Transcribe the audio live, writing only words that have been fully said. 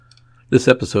This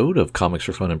episode of Comics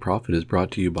for Fun and Profit is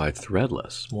brought to you by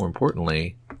Threadless. More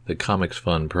importantly, the Comics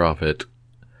Fun Profit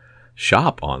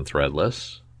shop on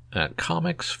Threadless at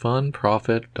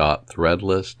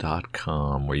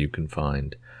comicsfunprofit.threadless.com, where you can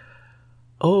find,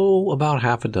 about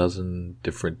half a dozen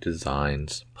different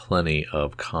designs, plenty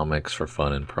of Comics for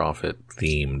Fun and Profit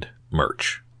themed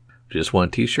merch. If you just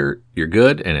want a t-shirt, you're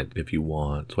good, and if you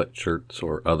want sweatshirts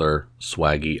or other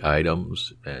swaggy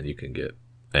items, and you can get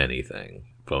anything.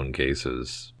 Phone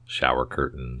cases, shower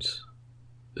curtains.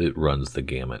 It runs the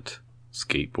gamut.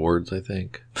 Skateboards, I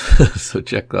think. So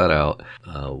check that out.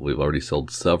 We've already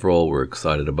sold several. We're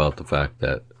excited about the fact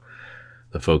that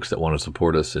the folks that want to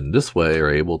support us in this way are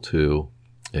able to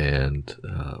and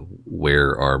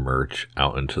wear our merch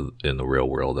out in the real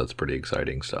world. That's pretty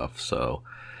exciting stuff. So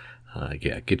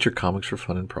get your Comics for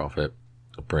Fun and Profit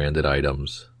branded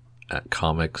items at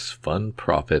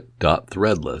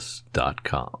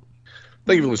comicsfunprofit.threadless.com.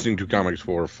 Thank you for listening to Comics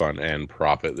for Fun and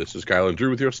Profit. This is Kyle and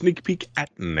Drew with your sneak peek at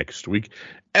next week,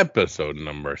 episode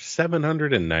number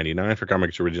 799 for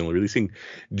comics originally releasing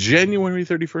January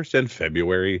 31st and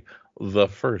February the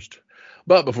 1st.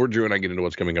 But before Drew and I get into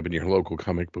what's coming up in your local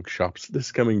comic book shops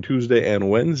this coming Tuesday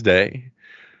and Wednesday,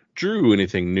 Drew,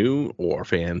 anything new or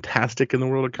fantastic in the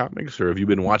world of comics, or have you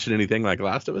been watching anything like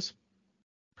Last of Us?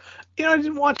 I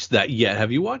didn't watch that yet.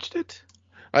 Have you watched it?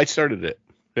 I started it.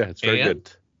 Yeah, it's very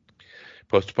good.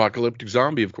 Post-apocalyptic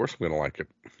zombie, of course I'm going to like it.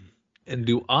 And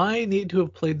do I need to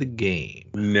have played the game?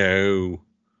 No.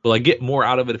 Will I get more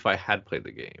out of it if I had played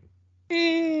the game?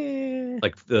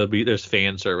 Like there's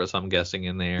fan service, I'm guessing,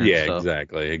 in there. Yeah,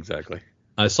 exactly.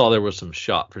 I saw there was some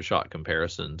shot-for-shot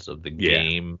comparisons of the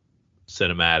game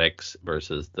cinematics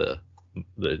versus the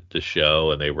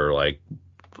show, and they were like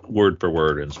word for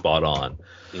word and spot on.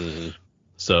 Mm-hmm.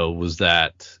 So is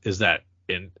that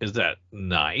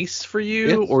nice for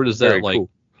you, or does that like cool.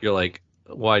 You're like,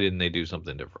 why didn't they do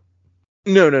something different?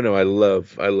 No. I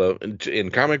love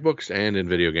in comic books and in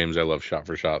video games. I love shot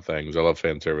for shot things. I love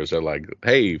fan service. I like,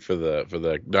 hey, for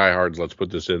the diehards, let's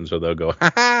put this in so they'll go,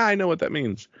 ha ha, I know what that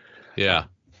means. Yeah,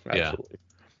 absolutely.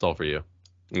 Yeah. It's all for you.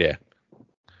 Yeah,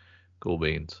 cool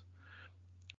beans.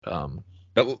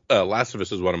 Last of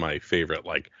Us is one of my favorite,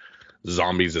 like,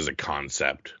 zombies as a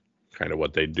concept. Kind of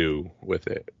what they do with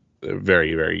it.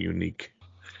 Very, very unique.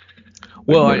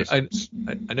 Well, I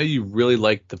know you really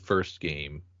liked the first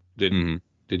game. Did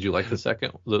you like the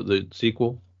second, the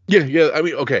sequel? Yeah. I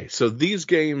mean, okay, so these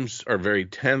games are very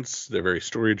tense. They're very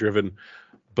story driven,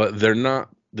 but they're not.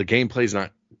 The gameplay's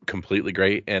not completely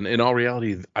great, and in all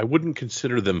reality, I wouldn't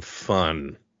consider them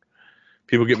fun.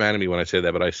 People get mad at me when I say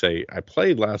that, but I say I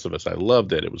played Last of Us. I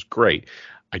loved it. It was great.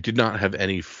 I did not have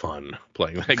any fun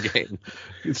playing that game.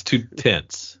 It's too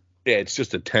tense. Yeah, it's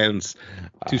just a tense.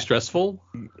 Too stressful?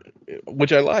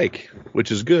 Which I like,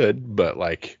 which is good, but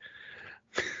like,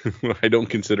 I don't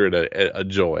consider it a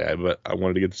joy. But I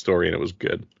wanted to get the story, and it was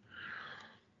good.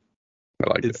 I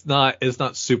liked it. It's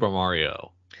not Super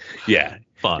Mario. Yeah.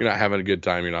 Fun. You're not having a good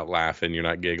time. You're not laughing. You're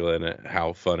not giggling at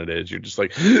how fun it is. You're just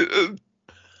like,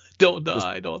 don't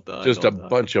die. Just a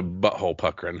bunch of butthole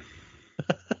puckering.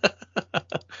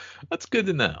 That's good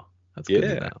to know. Good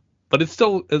to know. But it's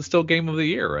still game of the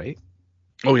year, right?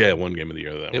 Oh yeah, one game of the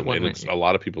year that one. And it's a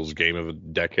lot of people's game of a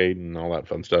decade and all that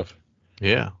fun stuff.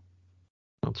 Yeah,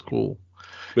 that's cool.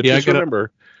 But just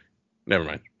remember, never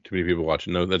mind. Too many people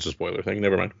watching. No, that's a spoiler thing.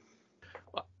 Never mind.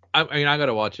 I mean, I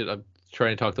gotta watch it. I'm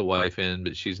trying to talk the wife in,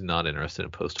 but she's not interested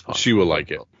in post-apocalypse. She will like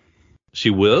it. She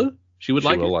will. She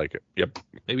will like it. Yep.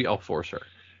 Maybe I'll force her.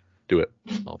 Do it.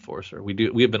 I'll force her.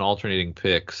 We have been alternating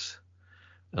picks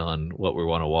on what we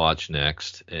want to watch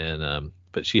next, and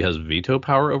but she has veto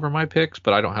power over my picks,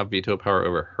 but I don't have veto power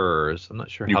over hers. I'm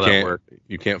not sure how that works.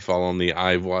 You can't fall on the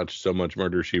I've watched so much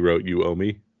Murder, She Wrote, you owe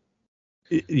me.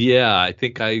 Yeah, I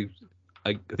think the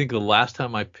last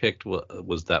time I picked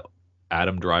was that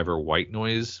Adam Driver White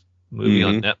Noise movie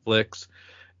on Netflix,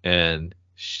 and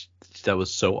that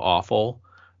was so awful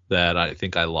that I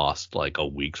think I lost like a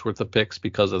week's worth of picks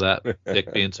because of that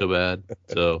pick being so bad.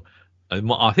 So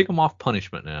I think I'm off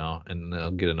punishment now, and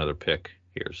I'll get another pick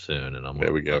here soon. And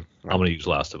there we go. I'm going to use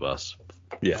Last of Us.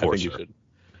 Yeah, I think you should.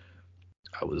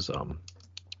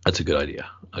 That's a good idea.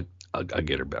 I'll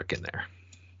get her back in there.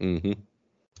 Mm-hmm.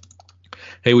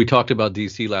 Hey, we talked about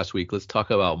DC last week. Let's talk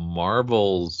about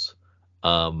Marvel's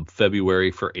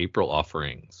February for April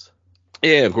offerings.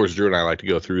 Yeah, of course, Drew and I like to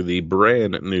go through the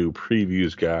brand new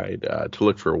previews guide to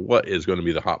look for what is going to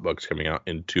be the hot books coming out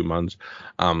in 2 months.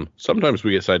 Sometimes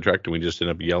we get sidetracked and we just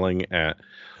end up yelling at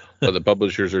what the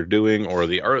publishers are doing or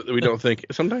the art that we don't think.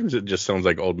 Sometimes it just sounds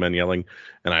like old men yelling,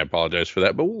 and I apologize for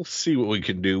that, but we'll see what we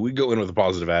can do. We go in with a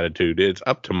positive attitude. It's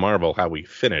up to Marvel how we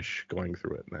finish going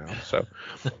through it now. So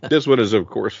this one is, of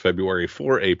course, February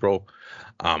for April.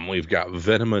 We've got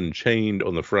Venom Unchained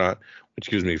on the front, which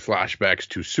gives me flashbacks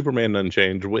to Superman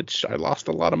Unchained, which I lost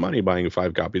a lot of money buying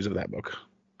 5 copies of that book.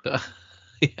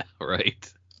 Yeah,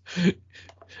 right.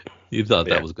 You thought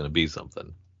that was going to be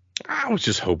something. I was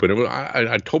just hoping.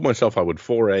 I told myself I would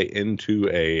foray into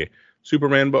a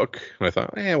Superman book, and I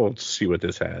thought, we'll see what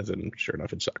this has, and sure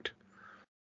enough, it sucked.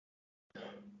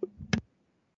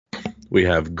 We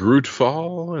have Groot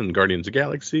Fall and Guardians of the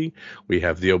Galaxy. We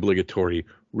have the obligatory,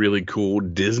 really cool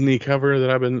Disney cover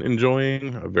that I've been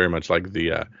enjoying. I very much like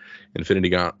the Infinity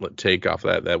Gauntlet take off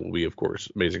that. That will be, of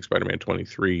course, Amazing Spider-Man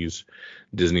 23's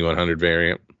Disney 100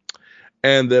 variant.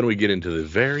 And then we get into the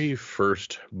very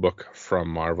first book from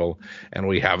Marvel, and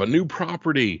we have a new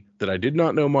property that I did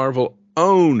not know Marvel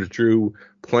owned, Drew.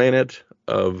 Planet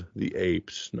of the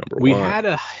Apes, number 1. We had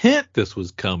a hint this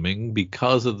was coming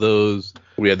because of those.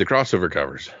 We had the crossover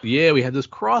covers. Yeah, we had those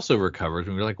crossover covers,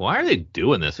 and we were like, why are they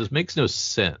doing this? This makes no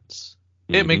sense.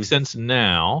 Mm-hmm. It makes sense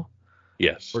now.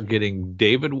 Yes. We're getting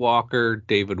David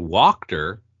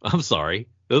Wachter. I'm sorry.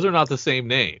 Those are not the same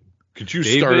name. Could you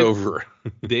start over?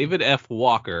 David F.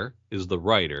 Walker is the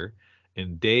writer,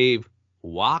 and Dave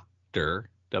Wachter,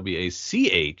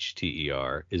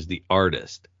 Wachter, is the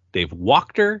artist. Dave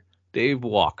Wachter, Dave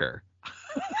Walker.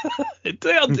 It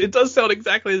does sound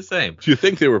exactly the same. Do you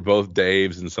think they were both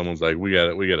Daves, and someone's like, we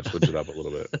got to switch it up a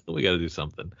little bit? We got to do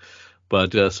something.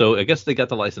 But so I guess they got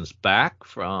the license back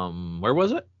from, where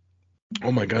was it?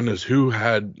 Oh my goodness, who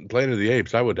had Planet of the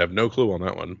Apes? I would have no clue on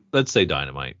that one. Let's say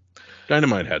Dynamite.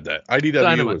 Dynamite had that.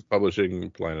 IDW was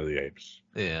publishing Planet of the Apes.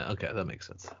 Yeah, okay, that makes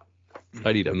sense.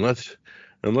 IDW.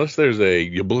 Unless there's a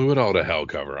you blew it all to hell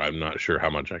cover, I'm not sure how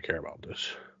much I care about this.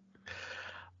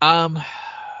 I'm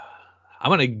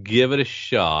gonna give it a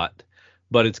shot,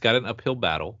 but it's got an uphill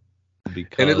battle.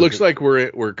 And it looks like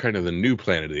we're kind of the new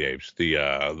Planet of the Apes.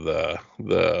 The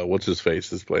what's his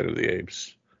face is Planet of the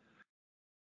Apes.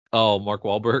 Oh, Mark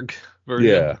Wahlberg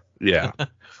version. Yeah.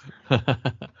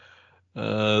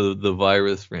 The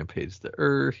virus rampaged the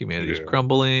Earth. Humanity is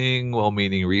crumbling.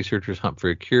 Well-meaning researchers hunt for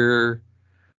a cure.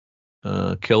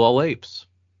 Kill all apes.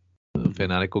 A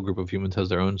fanatical group of humans has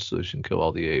their own solution. Kill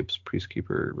all the apes.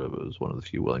 Peacekeeper was one of the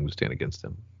few willing to stand against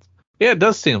him. Yeah, it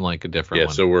does seem like a different one.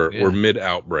 Yeah, so we're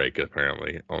mid-outbreak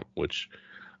apparently, which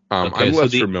I'm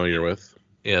less familiar with.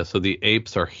 Yeah, so the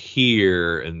apes are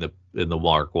here in the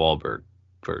Mark Wahlberg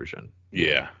version.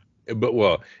 Yeah,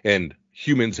 and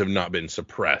humans have not been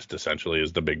suppressed, essentially,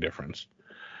 is the big difference.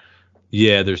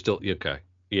 Yeah, they're still okay.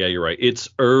 Yeah, you're right. It's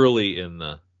early in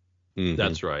the. Mm-hmm.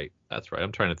 That's right.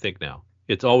 I'm trying to think now.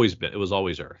 It was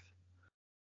always Earth.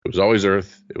 It was always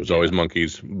Earth. It was always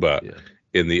monkeys. But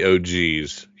in the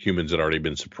OGs, humans had already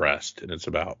been suppressed, and it's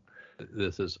about.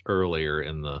 This is earlier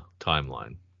in the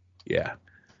timeline. Yeah,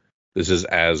 this is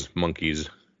as monkeys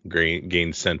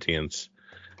gain sentience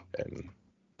and.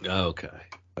 Okay.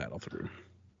 Battle through.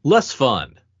 Less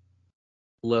fun.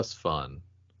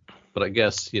 But I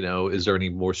guess, is there any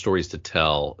more stories to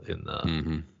tell in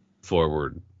the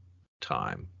forward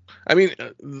time? I mean,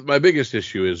 my biggest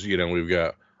issue is, we've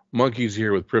got monkeys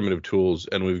here with primitive tools,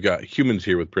 and we've got humans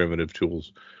here with primitive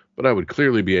tools. But I would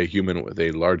clearly be a human with a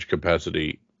large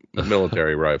capacity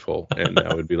military rifle, and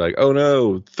I would be like, oh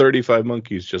no, 35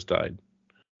 monkeys just died.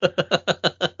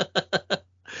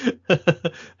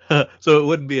 So it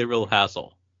wouldn't be a real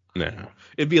hassle. No,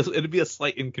 it'd be a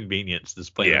slight inconvenience. This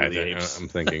Planet of the Apes. I'm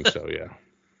thinking so. Yeah,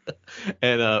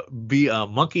 and be a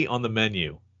monkey on the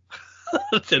menu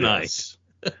tonight. Yes.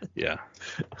 Yeah,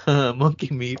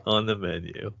 monkey meat on the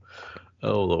menu.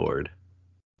 Oh Lord.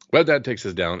 But that takes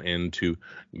us down into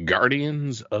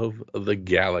Guardians of the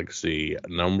Galaxy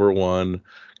 #1.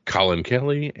 Colin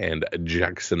Kelly and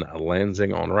Jackson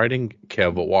Lansing on writing,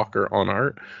 Kev Walker on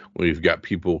art. We've got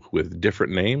people with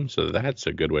different names, so that's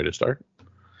a good way to start.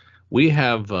 We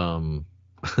have, yeah,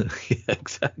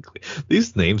 exactly.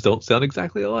 These names don't sound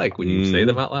exactly alike when you say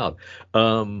them out loud.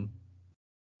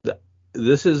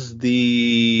 This is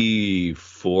the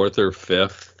 4th or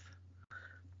 5th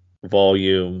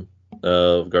volume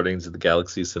of Guardians of the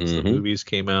Galaxy since the movies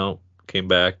came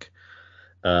back.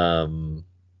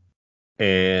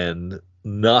 And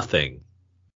nothing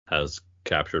has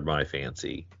captured my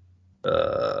fancy.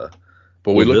 But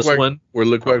we're a little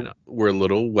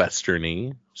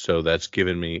westerny, so that's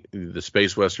given me the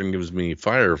space western gives me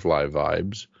Firefly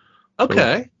vibes.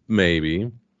 Okay, so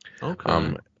maybe.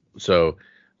 Okay. So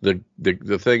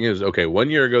The thing is, okay, 1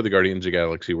 year ago, the Guardians of the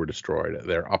Galaxy were destroyed,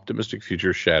 their optimistic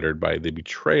future shattered by the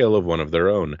betrayal of one of their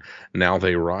own. Now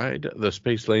they ride the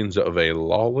space lanes of a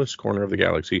lawless corner of the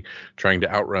galaxy, trying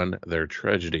to outrun their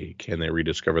tragedy. Can they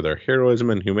rediscover their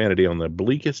heroism and humanity on the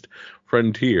bleakest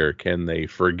frontier? Can they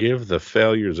forgive the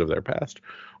failures of their past?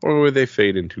 Or will they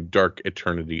fade into dark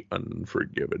eternity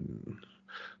unforgiven?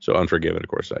 So Unforgiven, of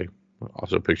course, I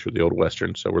also picture the old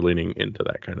Western, so we're leaning into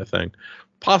that kind of thing.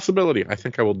 Possibility. I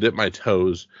think I will dip my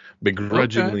toes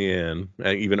begrudgingly in,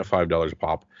 even at $5 a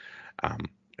pop,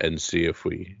 and see if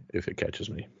it catches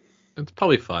me. It's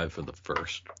probably 5 for the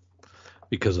first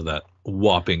because of that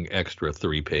whopping extra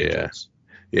 3 pages.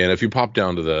 Yeah, and if you pop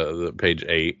down to the page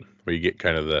 8, where you get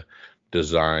kind of the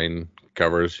design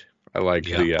covers, I like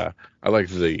the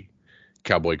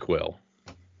cowboy quill.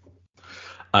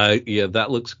 Yeah,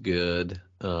 that looks good.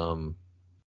 Yeah,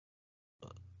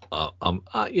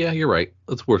 you're right.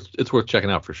 It's worth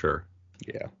checking out for sure.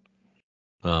 Yeah.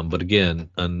 But again,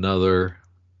 another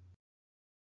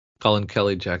Colin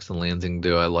Kelly, Jackson Lansing.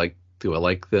 Do I like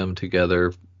them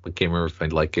together? I can't remember if I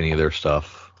like any of their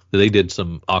stuff. They did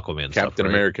some Aquaman stuff. Captain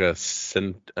America,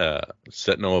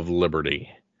 Sentinel of Liberty,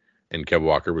 and Kev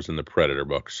Walker was in the Predator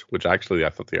books, which actually I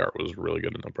thought the art was really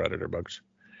good in the Predator books.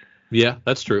 Yeah,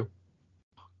 that's true.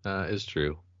 Is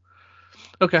true.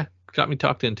 Okay, got me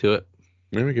talked into it.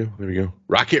 There we go.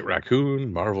 Rocket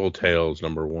Raccoon, Marvel Tales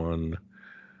 #1.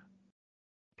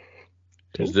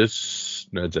 Is this?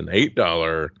 It's an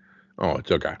 $8. Oh,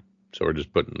 it's okay. So we're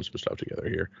just putting some stuff together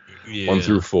here. Yeah. 1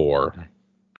 through 4.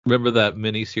 Remember that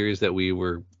mini series that we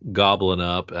were gobbling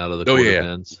up out of the quarter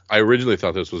bins? I originally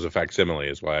thought this was a facsimile,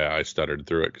 is why I stuttered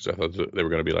through it, because I thought they were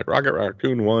going to be like Rocket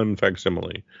Raccoon 1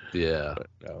 facsimile. Yeah. But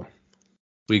no.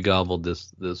 We gobbled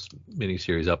this mini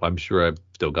series up. I'm sure I've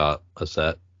still got a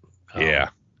set. Yeah.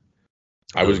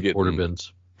 I was getting quarter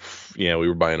bins. Yeah, we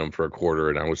were buying them for $0.25,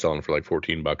 and I was selling for like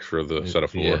 $14 for the set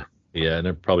of 4. Yeah, and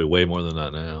they're probably way more than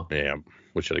that now. Yeah,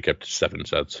 we should have kept 7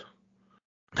 sets.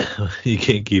 You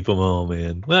can't keep them all,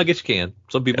 man. Well, I guess you can.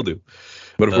 Some people do.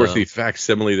 But of course, the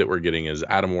facsimile that we're getting is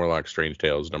Adam Warlock Strange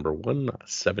Tales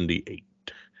 #178.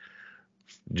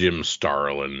 Jim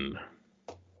Starlin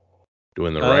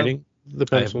doing the writing, the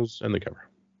pencils, and the cover.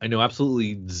 I know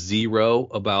absolutely zero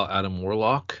about Adam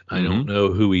Warlock. I don't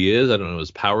know who he is. I don't know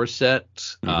his power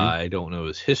set. I don't know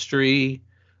his history.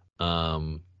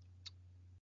 No,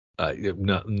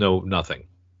 nothing.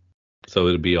 So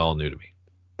it'd be all new to me.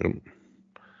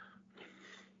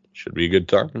 Should be a good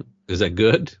time. Is that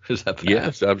good? Is that bad?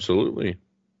 Yes, absolutely.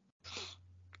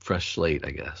 Fresh slate,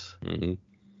 I guess.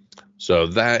 So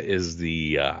that is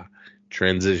the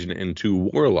transition into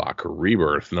Warlock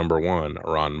Rebirth #1.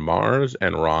 Ron Mars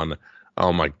and Ron.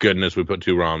 Oh my goodness, we put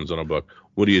 2 Rons on a book.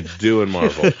 What are you doing,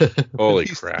 Marvel? Holy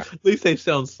crap. At least they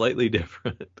sound slightly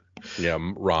different. Yeah,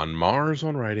 Ron Mars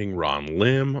on writing, Ron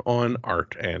Lim on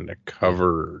art and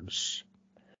covers.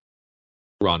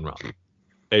 Ron.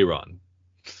 A-Ron.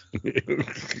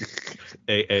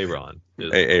 A-Ron.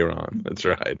 A-Ron, that's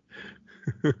right.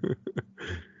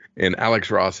 And Alex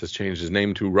Ross has changed his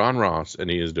name to Ron Ross, and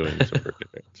he is doing some pretty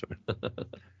things.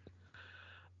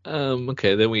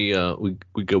 Okay, then we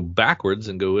go backwards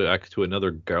and go back to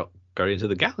another Guardians of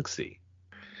the Galaxy.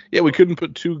 Yeah, we couldn't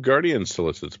put 2 Guardian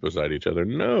solicits beside each other.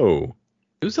 No.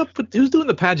 Who's doing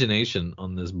the pagination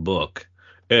on this book?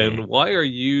 And why are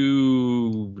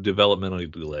you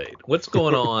developmentally delayed? What's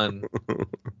going on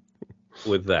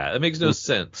with that? That makes no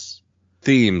sense.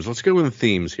 Themes. Let's go with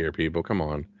themes here, people. Come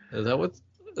on. Is that what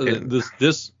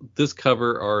this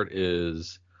cover art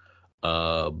is?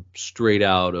 Straight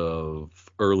out of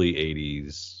early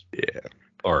 80s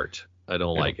art. I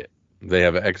don't like it. They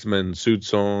have X-Men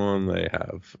suits on. They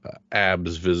have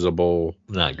abs visible.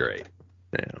 Not great.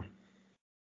 Yeah.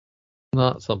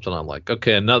 Not something I'm like.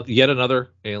 Okay, yet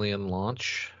another alien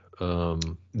launch.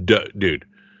 Dude.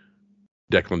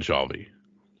 Declan Shalvey.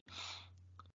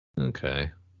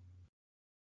 Okay.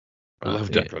 I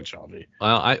love Declan Shalvey.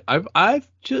 Well, I've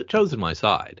chosen my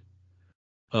side.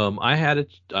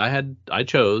 I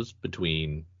chose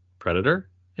between Predator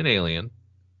and Alien,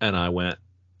 and I went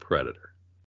Predator.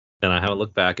 And I haven't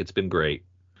looked back. It's been great.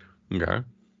 Okay.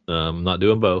 I'm not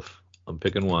doing both. I'm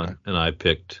picking one, and I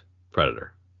picked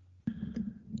Predator.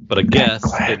 But I guess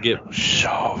they're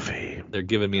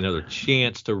giving me another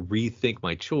chance to rethink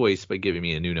my choice by giving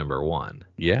me a new #1.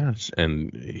 Yes,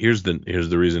 and here's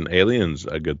the reason Alien's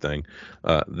a good thing.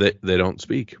 They don't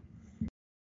speak.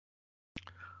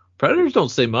 Predators don't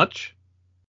say much.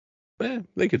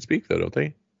 They could speak though, don't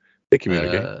they? They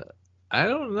communicate. I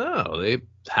don't know. They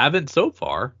haven't so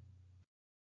far.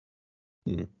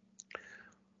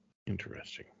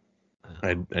 Interesting.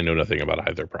 I know nothing about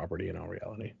either property in all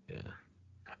reality. Yeah.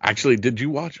 Actually, did you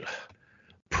watch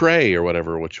Prey or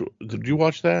whatever? Did you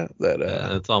watch that? That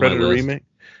It's on my Predator list. remake?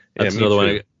 Yeah, That's me another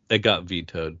too. one that got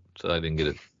vetoed, so I didn't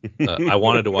get it. I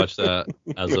wanted to watch that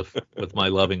with my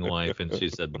loving wife, and she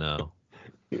said no,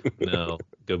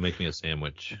 go make me a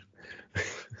sandwich.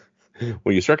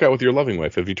 Well, you struck out with your loving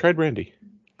wife. Have you tried Randy?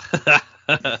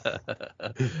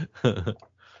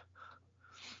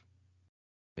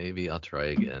 Maybe I'll try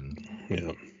again.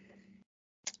 Yeah.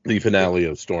 The finale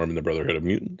of Storm and the Brotherhood of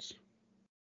Mutants.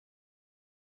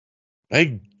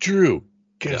 Hey, Drew,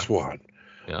 guess what?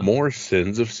 Yeah. More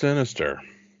Sins of Sinister.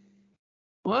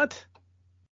 What?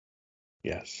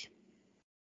 Yes.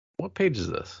 What page is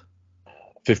this?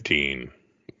 15.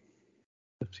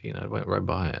 15. I went right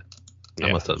by it. Yeah.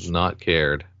 I must have not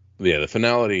cared. Yeah, the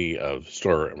finality of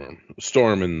Storm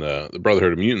and the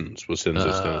Brotherhood of Mutants was Sins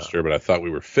of Sinister, but I thought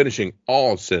we were finishing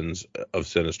all Sins of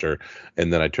Sinister,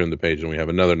 and then I turned the page and we have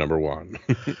another number 1.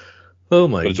 Oh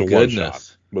my but it's a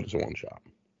goodness. one shot.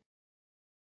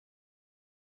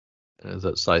 Is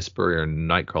that Cy Spurrier and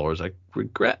Nightcrawlers? I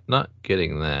regret not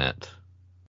getting that.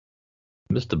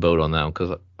 Missed the boat on that one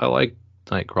because I like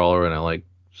Nightcrawler and I like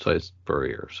Cy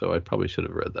Spurrier, so I probably should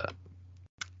have read that.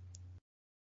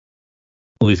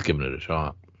 At least giving it a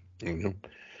shot. Mm-hmm.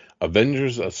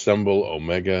 Avengers Assemble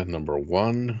Omega number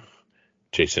 1.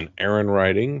 Jason Aaron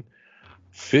writing.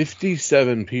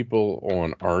 57 people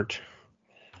on art.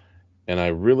 And I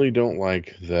really don't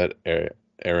like that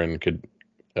Aaron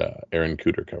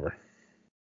Cooter cover.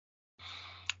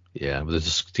 Yeah, but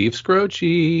it's Steve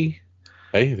Scroce.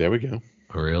 Hey, there we go.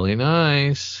 Really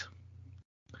nice.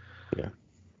 Yeah.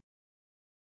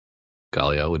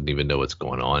 Golly, I wouldn't even know what's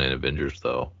going on in Avengers,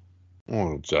 though.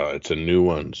 Well, it's a new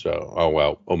one, so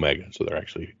Omega, so they're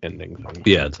actually ending things.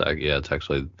 Yeah, it's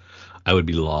actually, I would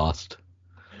be lost.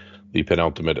 The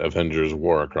penultimate Avengers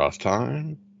War Across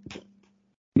Time.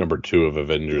 Number 2 of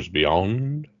Avengers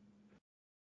Beyond.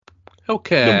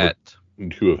 Hellcat.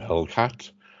 Number 2 of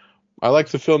Hellcat. I like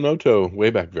the Phil Noto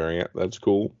Wayback variant. That's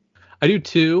cool. I do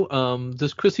too.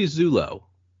 This Chrissy Zulo,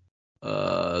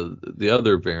 the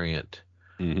other variant.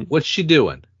 Mm-hmm. What's she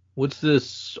doing? What's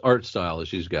this art style that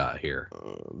she's got here?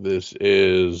 This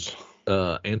is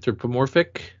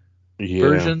anthropomorphic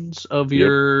versions of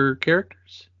your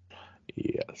characters.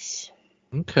 Yes.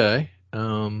 Okay.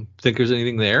 Think there's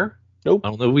anything there? Nope. I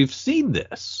don't know if we've seen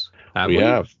this. We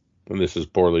have. And this is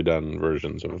poorly done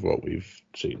versions of what we've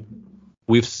seen.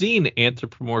 We've seen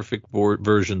anthropomorphic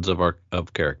versions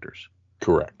of characters.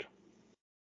 Correct.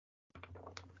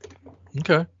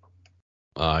 Okay.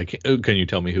 Can you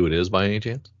tell me who it is by any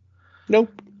chance?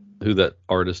 Nope. Who that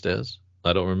artist is?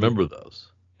 I don't remember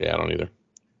those. Yeah, I don't either.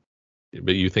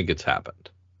 But you think it's happened?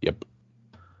 Yep.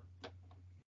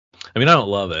 I mean, I don't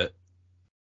love it.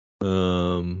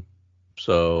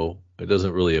 So it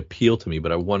doesn't really appeal to me,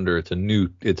 but I wonder it's a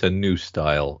new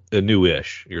style, a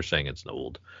newish. You're saying it's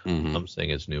old. Mm-hmm. I'm saying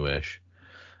it's newish.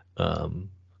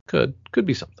 Could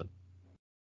be something.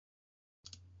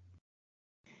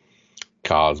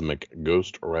 Cosmic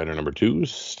Ghost Rider number 2,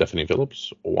 Stephanie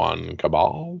Phillips, Juan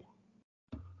Cabal.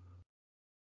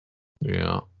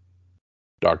 Yeah.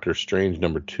 Doctor Strange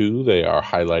number 2, they are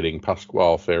highlighting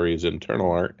Pasquale Ferry's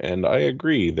internal art, and I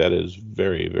agree that is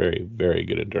very, very, very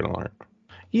good internal art.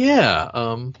 Yeah.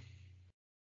 I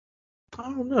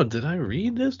don't know. Did I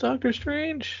read this Doctor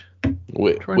Strange?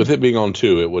 With it being on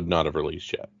 2, it would not have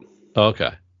released yet.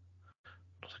 Okay.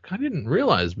 I didn't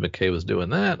realize McKay was doing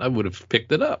that. I would have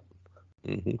picked it up.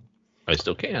 Mm-hmm. I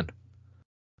still can.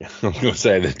 I'm going to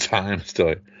say the time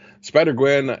still.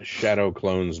 Spider-Gwen Shadow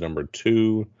Clones number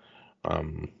 2.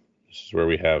 This is where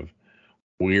we have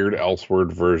weird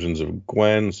Elseworld versions of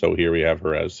Gwen. So here we have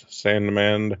her as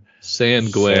Sandman.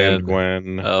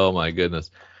 Sandgwen. Oh my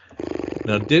goodness.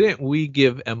 Now, didn't we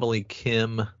give Emily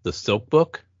Kim the Silk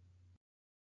Book?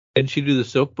 Didn't she do the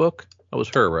Silk Book? That was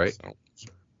her, right? Sounds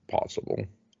possible.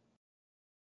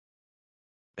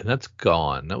 And that's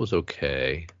gone. That was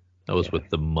okay. That was with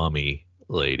the mummy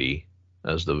lady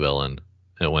as the villain.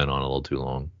 It went on a little too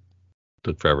long.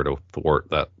 Took forever to thwart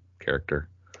that character.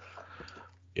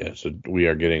 Yeah, so we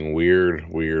are getting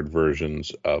weird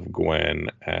versions of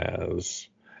Gwen as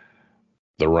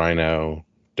the Rhino,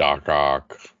 Doc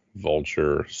Ock,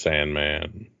 Vulture,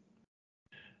 Sandman,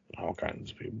 all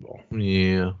kinds of people.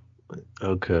 Yeah.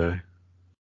 Okay.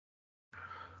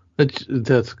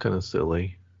 That's kind of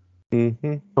silly.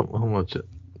 Mm-hmm. How much? I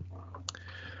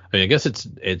mean, I guess it's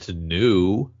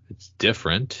new. It's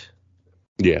different.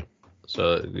 Yeah.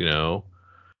 So,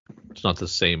 it's not the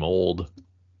same old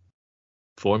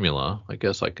formula. I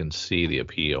guess I can see the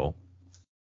appeal.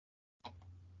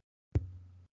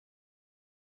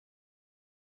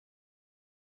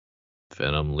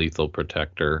 Venom, Lethal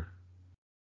Protector,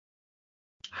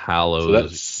 So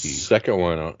Hallows. that second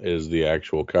one is the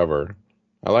actual cover.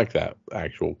 I like that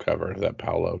actual cover, that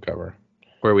Paolo cover.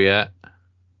 Where are we at?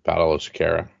 Paolo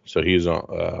Sequeira. So he's on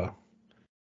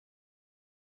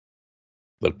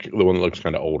the one that looks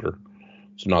kind of older.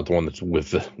 So not the one that's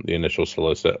with the initial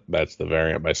solicit. That's the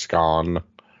variant by Scon.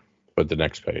 But the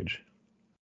next page.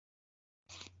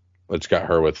 It's got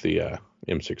her with the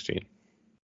M16.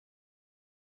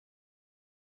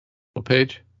 What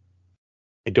page?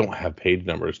 I don't have page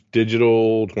numbers.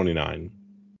 Digital 29.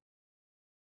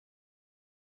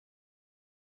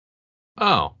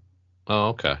 Oh,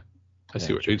 okay. I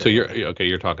see what. So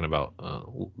you're talking about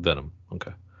Venom.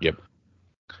 Okay. Yep.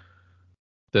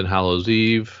 Then Hallows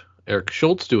Eve. Eric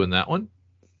Schultz doing that one.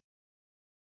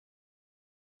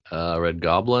 Red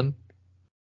Goblin.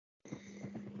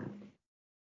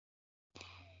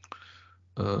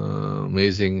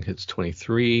 Amazing Hits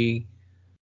 23.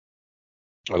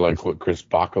 I like what Chris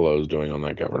Bacalo is doing on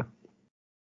that cover.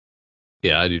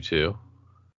 Yeah, I do too.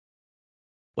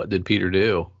 What did Peter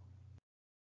do?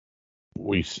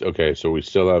 So we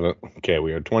still haven't. Okay,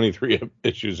 we are 23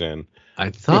 issues in. I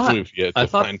thought we've yet to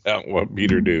find out what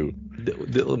Peter do.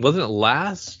 Wasn't it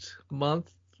last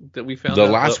month that we found the out?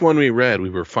 The last one we read,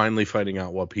 we were finally finding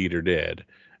out what Peter did,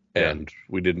 and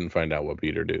we didn't find out what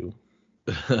Peter do.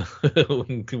 He's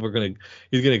gonna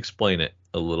explain it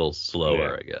a little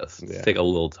slower, I guess. Take a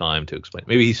little time to explain.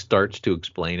 Maybe he starts to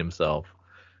explain himself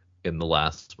in the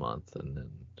last month, and then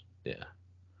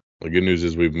The good news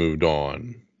is we've moved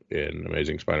on in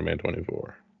Amazing Spider-Man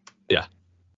 24. Yeah.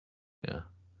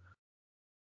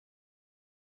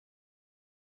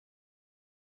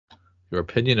 Your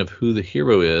opinion of who the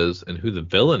hero is and who the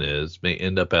villain is may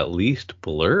end up at least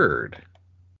blurred.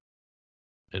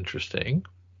 Interesting.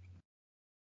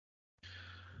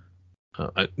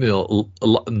 I don't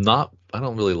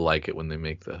really like it when they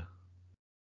make the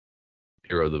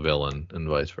hero the villain and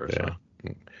vice versa.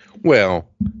 Yeah. Well,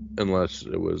 unless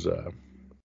it was that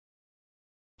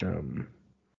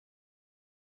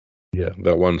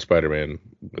one Spider-Man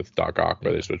with Doc Ock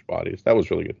where they switched bodies. That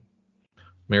was really good.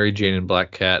 Mary Jane and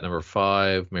Black Cat, number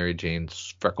 5. Mary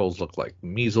Jane's freckles look like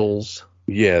measles.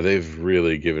 Yeah, they've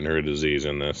really given her a disease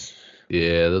in this.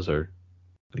 Yeah, those are.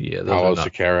 Yeah, those Paolo are not.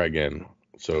 Sequeira again.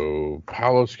 So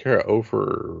Paolo Sequeira 0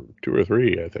 for 2 or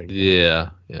 3, I think. Yeah.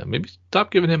 Maybe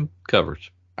stop giving him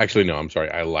covers. Actually, no, I'm sorry.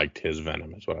 I liked his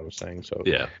Venom, is what I was saying. So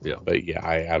yeah. But yeah,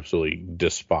 I absolutely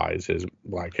despise his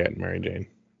Black Cat and Mary Jane.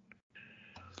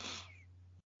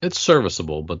 It's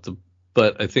serviceable, but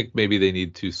I think maybe they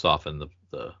need to soften the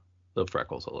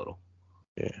freckles a little.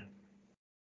 Yeah. I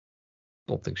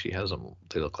don't think she has them.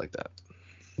 They look like that.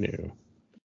 No.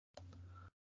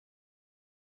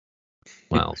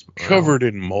 Miles covered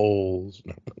in moles.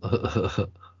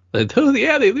 They do.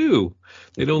 Yeah, they do.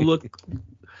 They don't look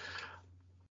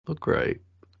right.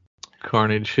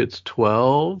 Carnage hits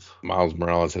 12. Miles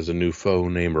Morales has a new foe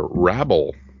named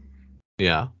Rabble.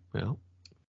 Yeah.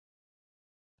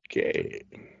 Okay.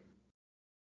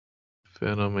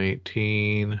 Venom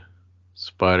 18.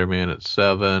 Spider-Man at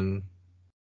 7.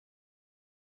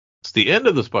 It's the end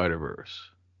of the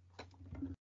Spider-Verse.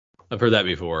 I've heard that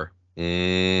before.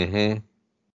 Mm-hmm.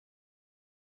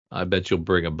 I bet you'll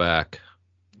bring him back.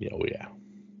 Yeah.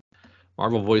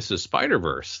 Marvel Voices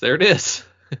Spider-Verse. There it is.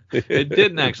 It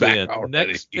didn't actually end.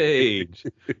 Next page.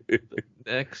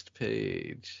 Next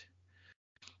page.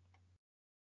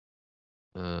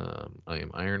 I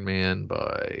Am Iron Man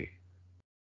by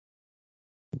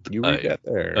you read that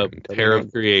there. A pair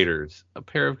of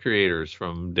creators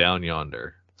from down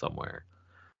yonder somewhere.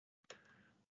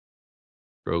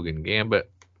 Rogan Gambit,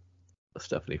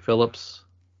 Stephanie Phillips.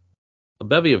 A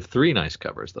bevy of 3 nice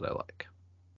covers that I like.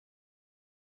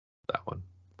 That one.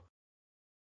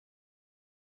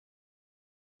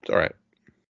 It's all right.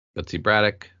 Betsy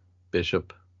Braddock,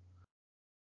 Bishop.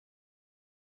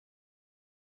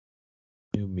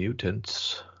 New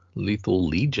Mutants, Lethal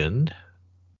Legion,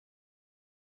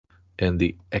 and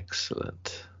the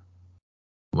excellent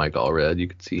Mike Allred. You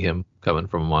can see him coming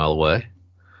from a mile away.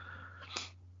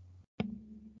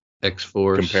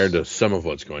 X-Force. Compared to some of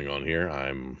what's going on here,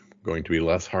 I'm going to be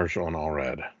less harsh on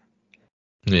Allred.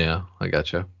 Yeah, I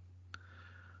gotcha.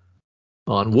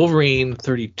 On Wolverine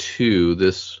 32,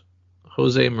 this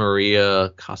Jose Maria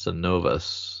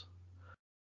Casanovas.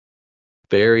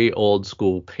 Very old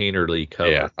school painterly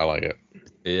cover. Yeah, I like it.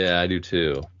 Yeah, I do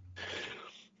too.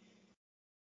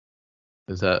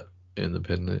 Is that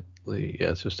independently?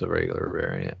 Yeah, it's just a regular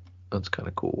variant. That's kind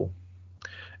of cool.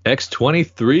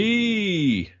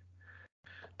 X-23.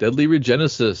 Deadly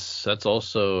Regenesis. That's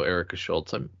also Erica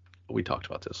Schultz. We talked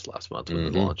about this last month when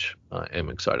we launched. I am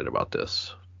excited about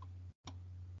this.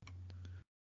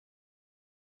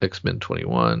 X-Men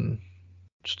 21,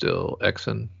 still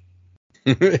Xen.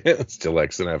 Still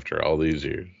Xen after all these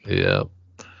years. Yeah.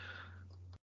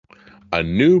 A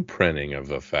new printing of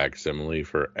the facsimile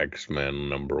for X-Men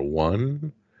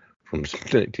 #1 from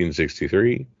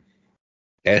 1963.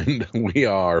 And we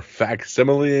are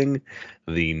facsimiling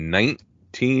the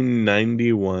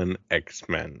 1991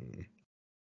 X-Men.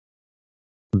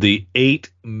 The 8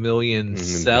 million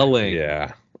selling.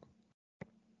 Yeah.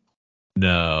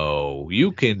 No,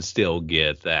 you can still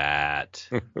get that.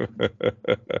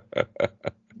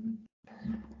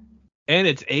 And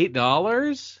it's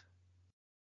 $8?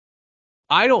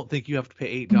 I don't think you have to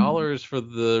pay $8 for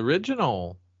the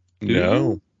original.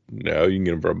 No, you can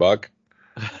get them for $1.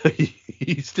 You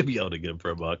used to be able to get them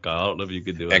for $1. I don't know if you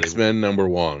could do it. X-Men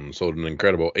 #1 sold an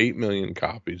incredible 8 million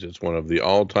copies. It's one of the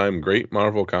all-time great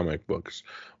Marvel comic books,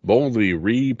 boldly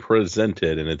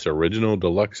represented in its original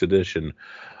deluxe edition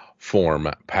form,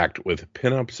 packed with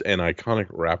pinups and iconic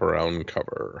wraparound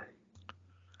cover.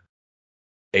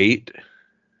 $8.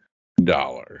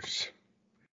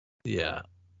 Yeah.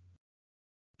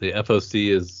 The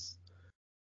FOC is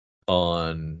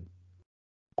on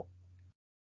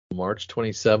March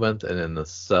 27th, and then the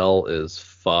sell is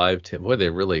 5/10. Boy,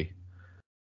 they really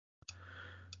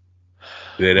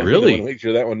want to make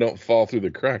sure that one don't fall through the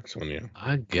cracks on you.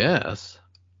 I guess.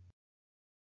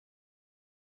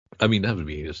 I mean, that would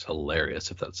be just hilarious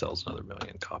if that sells another 1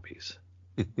 million copies.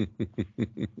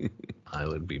 I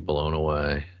would be blown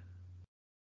away.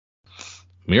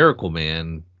 Miracle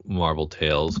Man Marvel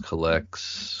Tales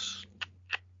collects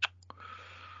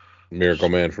Miracle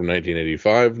Man from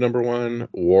 1985 #1,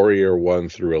 Warrior 1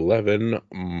 through 11,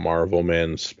 Marvel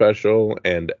Man Special,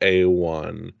 and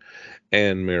A1,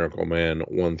 and Miracle Man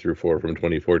 1 through 4 from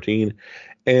 2014,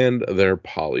 and they're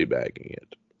polybagging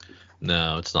it.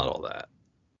 No, it's not all that.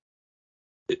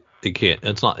 You can't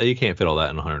fit all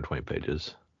that in 120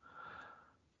 pages.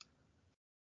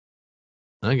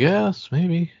 I guess,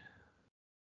 maybe.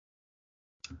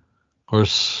 Or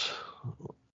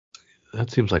that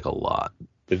seems like a lot.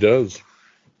 It does.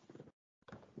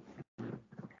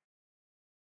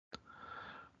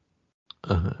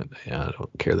 Yeah, I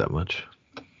don't care that much.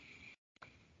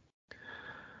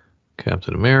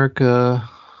 Captain America.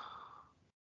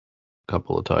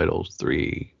 Couple of titles.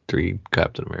 Three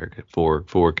Captain America.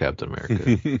 Four Captain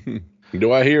America.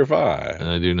 Do I hear 5?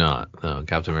 I do not. No,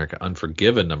 Captain America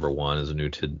Unforgiven #1 is a new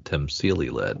Tim Seeley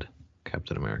led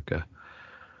Captain America.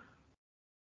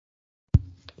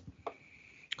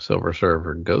 Silver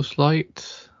Surfer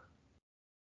Ghostlight.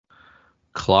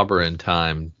 Clobber in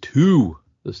Time 2,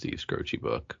 the Steve Scroce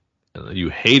book. And you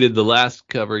hated the last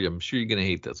cover. I'm sure you're going to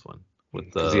hate this one.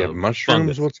 Does he have mushrooms?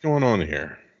 Fungus. What's going on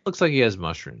here? Looks like he has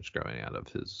mushrooms growing out of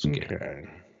his skin. Okay.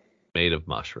 Made of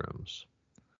mushrooms.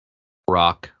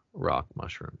 Rock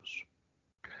mushrooms.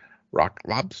 Rock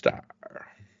lobster.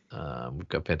 We've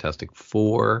got Fantastic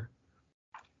Four.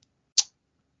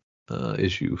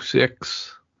 Issue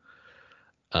 6.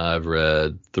 I've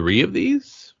read 3 of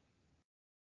these.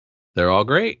 They're all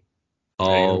great.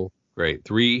 All great.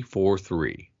 3, 4,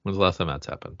 3. When's the last time that's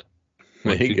happened?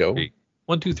 There you go.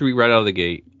 1, 2, 3 right out of the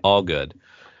gate. All good.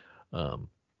 I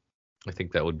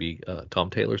think that would be Tom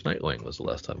Taylor's Nightwing was the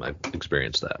last time I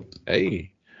experienced that.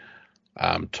 Hey.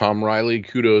 Tom Riley,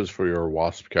 kudos for your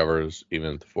Wasp covers.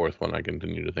 Even the 4th one, I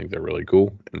continue to think they're really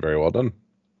cool and very well done.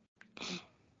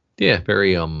 Yeah,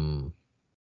 very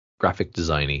graphic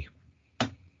designy.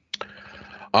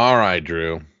 All right,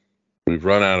 Drew. We've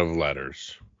run out of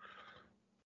letters.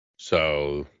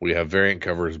 So we have variant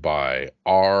covers by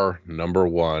R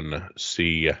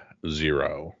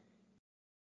 #1C0.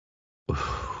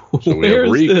 So we have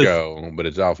Rico, but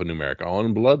it's alphanumeric.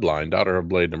 On Bloodline, Daughter of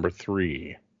Blade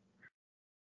 #3.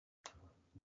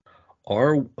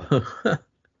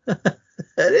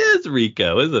 That is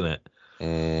Rico, isn't it?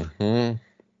 Mm-hmm.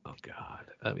 Oh God!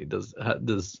 I mean, is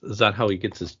that how he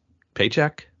gets his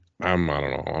paycheck? I don't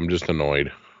know. I'm just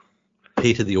annoyed.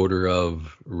 Pay to the order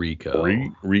of Rico.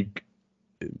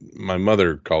 My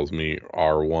mother calls me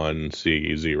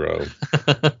R1C0.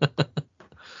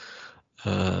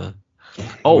 What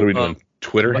are we doing?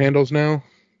 Twitter handles now?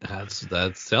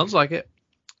 That sounds like it.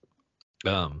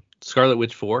 Scarlet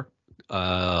Witch 4.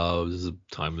 This is a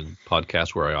time in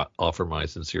podcast where I offer my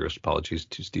sincerest apologies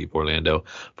to Steve Orlando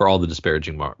for all the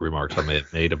disparaging remarks I may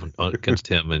have made against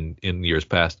him in years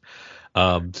past.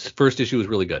 First issue was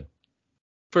really good.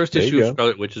 First issue of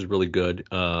Scarlet Witch is really good.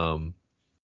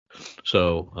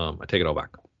 So I take it all back.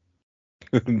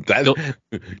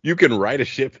 You can write a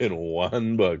ship in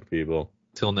one book, people.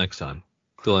 Till next time.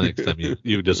 Till the next time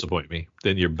you disappoint me.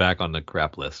 Then you're back on the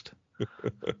crap list.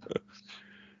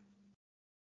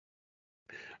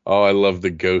 Oh, I love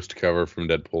the ghost cover from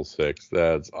Deadpool 6.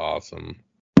 That's awesome.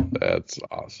 That's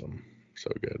awesome. So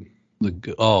good.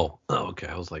 Okay.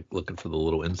 I was like looking for the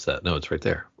little inset. No, it's right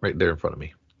there in front of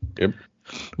me. Yep.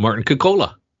 Martin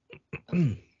Kukkola.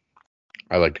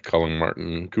 I like to call him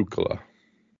Martin Kukkola.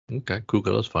 Okay,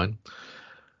 Kukkola's fine.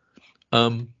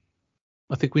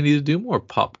 I think we need to do more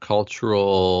pop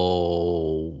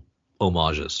cultural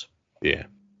homages. Yeah.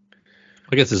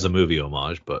 I guess it's a movie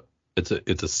homage, but it's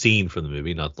a scene from the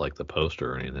movie, not like the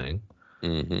poster or anything.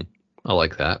 Mm-hmm. I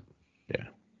like that. Yeah.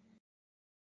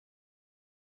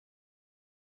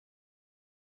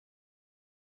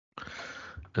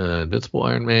 Invincible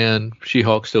Iron Man,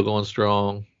 She-Hulk still going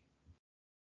strong.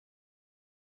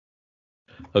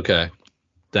 Okay,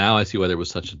 now I see why there was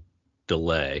such a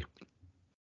delay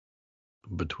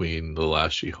between the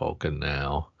last She-Hulk and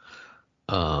now,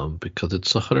 because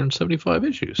it's 175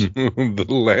 issues. The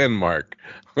landmark,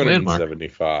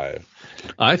 175.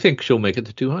 I think she'll make it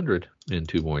to 200 in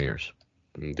 2 more years.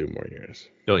 2 more years.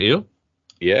 Don't you?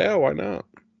 Yeah, why not?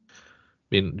 I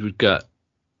mean,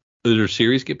 did her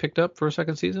series get picked up for a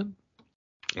second season?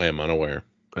 I am unaware.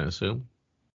 I assume.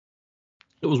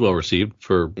 It was well received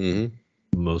for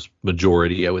most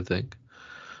majority, I would think.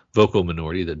 Vocal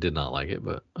minority that did not like it,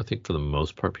 but I think for the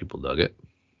most part, people dug it.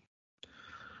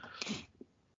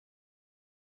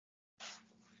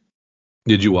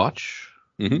 Did you watch?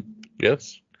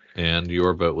 Yes. And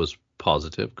your vote was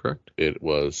positive, correct? It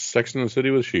was Sex and the City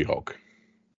with She-Hulk.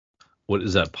 What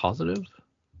is that, positive?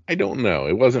 I don't know.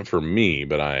 It wasn't for me,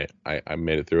 but I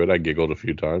made it through it. I giggled a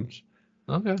few times.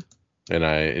 Okay. And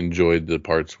I enjoyed the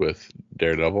parts with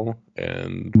Daredevil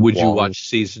and Would Wong. you watch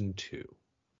season 2?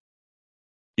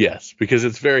 Yes, because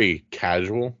it's very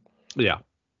casual. Yeah.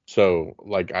 So,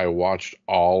 like, I watched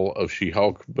all of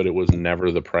She-Hulk, but it was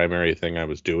never the primary thing I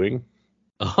was doing.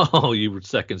 Oh, you were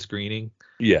second screening?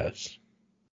 Yes.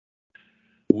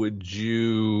 Would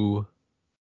you...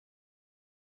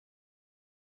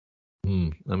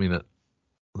 I mean,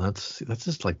 that's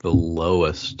just like the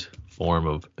lowest form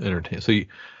of entertainment.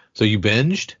 So you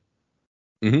binged?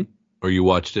 Or you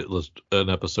watched it, an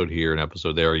episode here, an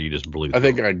episode there, or you just blew through? I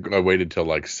think I waited till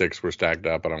like 6 were stacked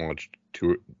up, and I watched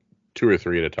two or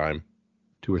three at a time.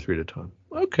 2 or 3 at a time.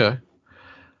 Okay.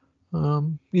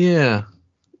 Yeah.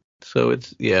 So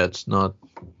it's not.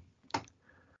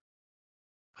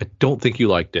 I don't think you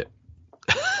liked it.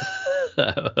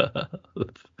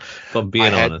 If I'm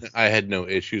being honest. I had no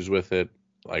issues with it.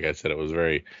 Like I said, it was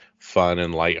very fun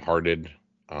and lighthearted.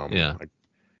 Yeah. I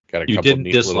got a You couple didn't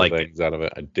neat little dislike things out of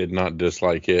it. I did not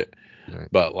dislike it. Right.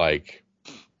 But, like,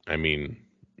 I mean,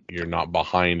 you're not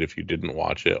behind if you didn't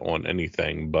watch it on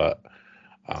anything but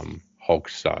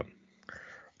Hulk's son.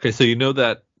 Okay, so you know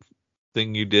that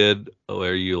thing you did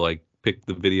where you like pick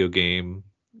the video game,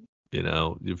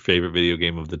 your favorite video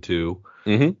game of the two,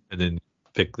 and then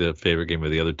pick the favorite game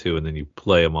of the other two, and then you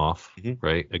play them off,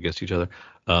 right, against each other.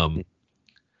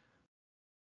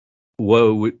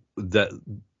 What would that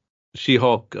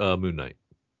She-Hulk, Moon Knight,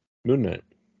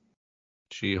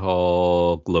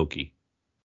 She-Hulk, Loki,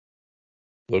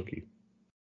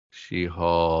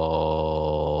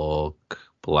 She-Hulk,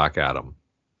 Black Adam,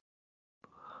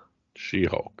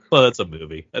 She-Hulk. Well, that's a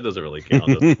movie. That doesn't really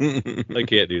count. I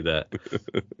can't do that.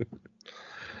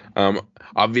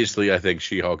 Obviously, I think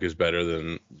She-Hulk is better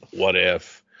than What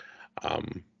If.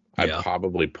 I'd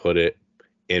probably put it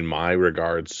in my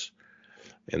regards,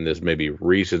 and this may be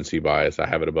recency bias, I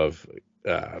have it above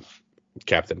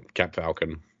Cap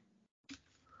Falcon.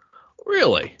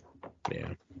 Really? Yeah.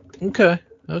 Okay.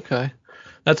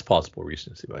 That's possible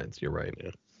recency bias. You're right.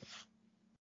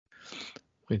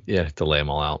 Yeah. I have to lay them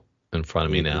all out in front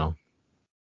of me now.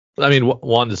 I mean,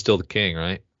 Wanda's still the king,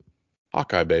 right?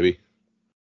 Hawkeye, baby.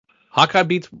 Hawkeye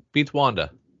beats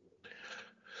Wanda.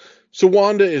 So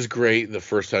Wanda is great the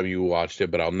first time you watched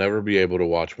it, but I'll never be able to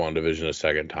watch WandaVision a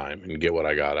second time and get what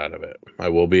I got out of it. I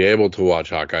will be able to watch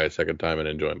Hawkeye a second time and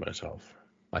enjoy myself.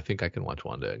 I think I can watch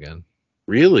Wanda again.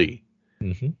 Really?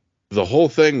 Mm-hmm. The whole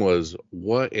thing was,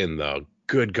 what in the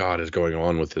good God is going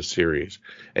on with this series?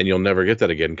 And you'll never get that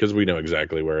again because we know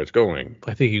exactly where it's going.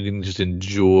 I think you can just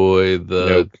enjoy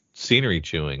the scenery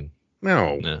chewing.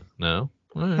 No. No?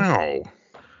 All right. No.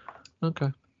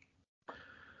 Okay.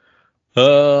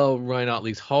 Ryan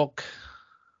Otley's Hulk.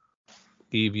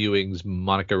 Steve Ewing's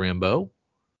Monica Rambeau.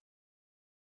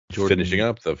 Finishing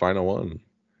up the final one.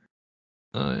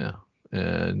 Oh, yeah.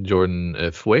 And Jordan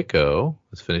Fueco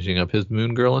is finishing up his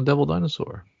Moon Girl and Devil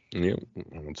Dinosaur. Yep,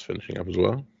 that one's finishing up as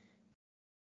well.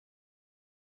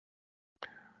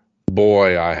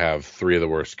 Boy, I have 3 of the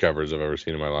worst covers I've ever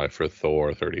seen in my life for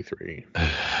Thor 33.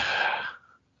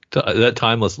 That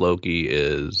Timeless Loki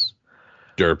is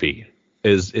Derpy.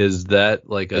 Is that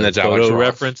like And a that's Alex photo Ross.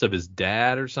 reference of his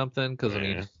dad or something? Because I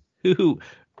mean,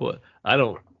 what? I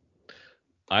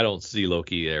don't see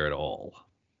Loki there at all.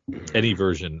 Any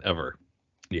version ever.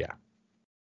 Yeah.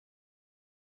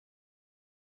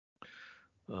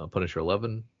 Punisher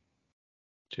 11.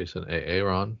 Jason A.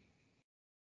 Aaron.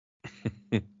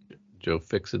 Joe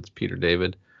Fixit's Peter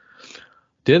David.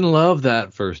 Didn't love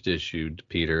that first issue,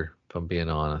 Peter, if I'm being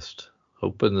honest.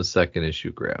 Hoping the second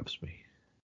issue grabs me.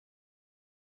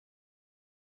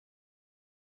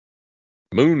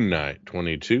 Moon Knight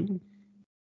 22.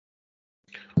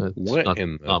 That's What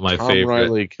in the not my Tom favorite.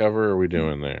 Riley cover are we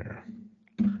doing there?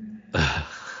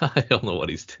 I don't know what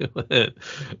he's doing.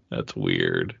 That's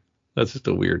weird. That's just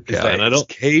a weird guy. Is that and I his don't.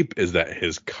 cape? Is that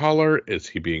his collar? Is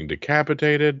he being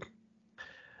decapitated?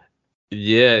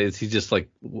 Yeah, is he just like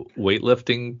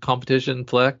weightlifting competition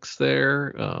flex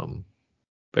there?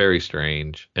 Very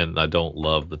strange. And I don't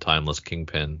love the Timeless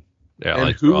Kingpin. Yeah, And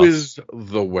like who Ross. is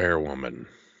the werewoman?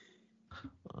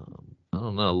 I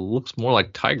don't know. Looks more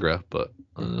like Tigra, but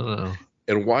I don't know.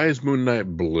 And why is Moon Knight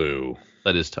blue?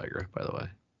 That is Tigra, by the way.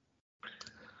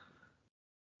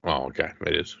 Oh, okay.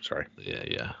 It is. Sorry.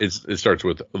 Yeah. It starts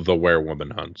with the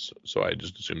werewoman hunts, so I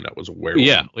just assumed that was a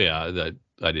werewoman. Yeah.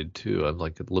 I did too. I'm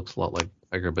like, it looks a lot like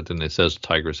Tigra, but then it says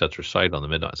Tigra sets her sight on the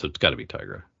midnight, so it's got to be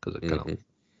Tigra because it kind of,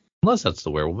 unless that's the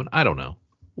werewoman. I don't know.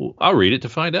 Well, I'll read it to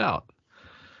find out.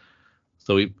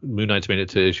 So Moon Knight's made it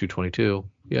to issue 22.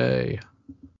 Yay!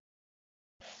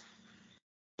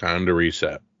 Time to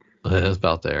reset. It's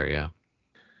about there, yeah.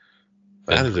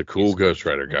 That is a cool Ghost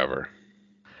Rider cover.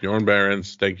 Bjorn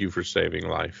Barons, thank you for saving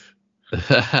life.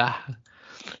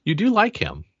 You do like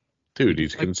him. Dude,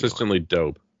 he's consistently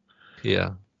dope.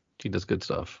 Yeah, he does good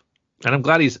stuff. And I'm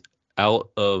glad he's out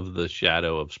of the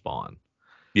shadow of Spawn.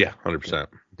 Yeah, 100%.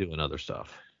 Doing other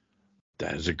stuff.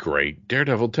 That is a great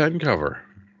Daredevil 10 cover.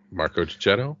 Marco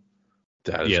Cicchetto.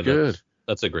 That is good.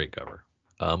 That's a great cover.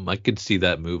 I could see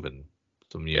that moving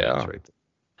some units right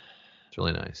there. It's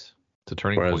really nice. It's a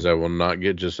turning point. Whereas I will not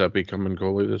get Giuseppe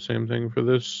Camuncoli the same thing for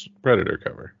this Predator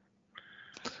cover.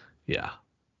 Yeah.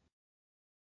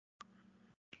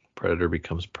 Predator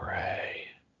becomes prey.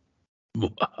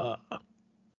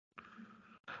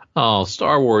 Oh,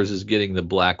 Star Wars is getting the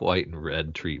black, white, and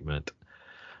red treatment.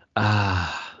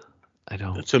 I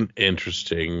don't. It's an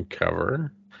interesting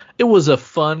cover. It was a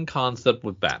fun concept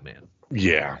with Batman.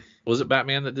 Yeah. Was it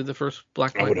Batman that did the first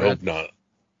black, white, I would red? hope not.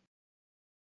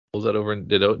 Was that over?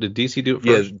 Did DC do it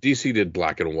Yeah, first? DC did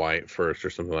black and white first or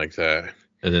something like that.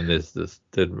 And then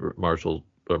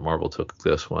Marvel took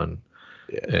this one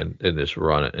and just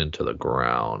run it into the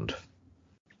ground.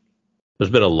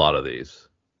 There's been a lot of these.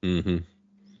 Mm-hmm.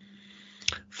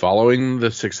 Following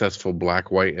the successful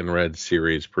Black, White, and Red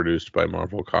series produced by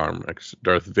Marvel Comics,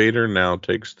 Darth Vader now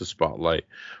takes the spotlight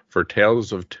for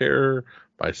tales of terror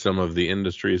by some of the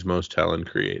industry's most talented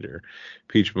creator.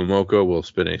 Peach Momoko will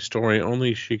spin a story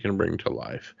only she can bring to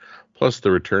life, plus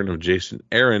the return of Jason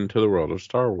Aaron to the world of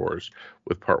Star Wars,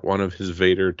 with part 1 of his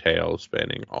Vader tale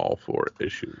spanning all 4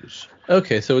 issues.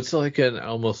 Okay, so it's like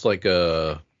almost like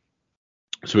a...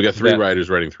 So we got 3 writers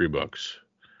writing 3 books.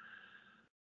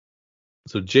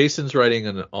 So Jason's writing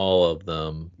on all of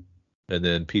them, and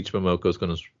then Peach Momoko's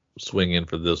going to swing in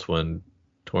for this one.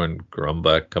 Torn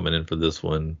Grumback coming in for this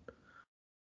one.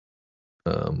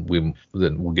 We'll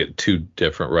get 2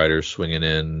 different writers swinging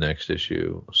in next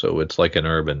issue. So it's like an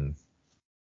urban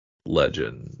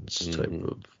legends type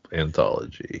of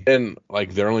anthology. And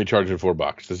like they're only charging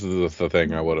 $4. This is the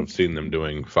thing I would have seen them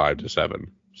doing 5 to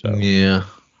 7. So yeah.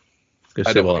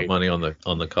 I save all that money on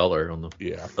the color, on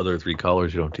the other 3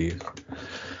 colors you don't have to use.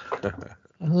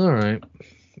 All right.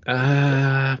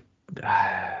 I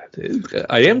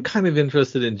am kind of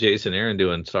interested in Jason Aaron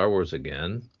doing Star Wars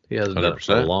again. He hasn't 100%. Done it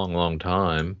for a long, long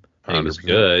time. And he was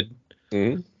good.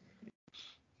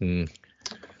 Mm-hmm.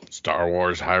 Star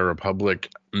Wars High Republic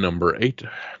 #8.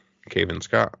 Cavan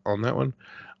Scott on that one.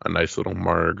 A nice little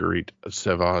Marguerite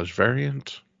Sauvage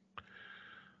variant.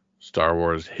 Star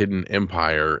Wars Hidden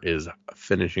Empire is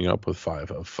finishing up with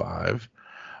 5 of 5.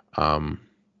 I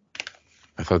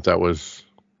thought that was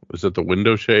that the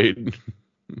window shade?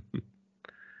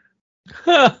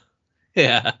 Yeah.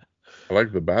 I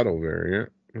like the battle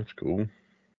variant. That's cool.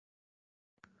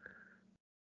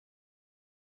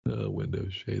 Window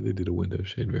shade. They did a window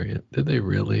shade variant. Did they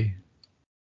really?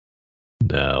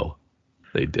 No,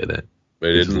 they didn't.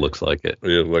 It just looks like it.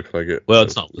 It looks like it. Well,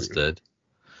 it's not listed.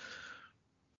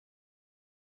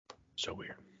 So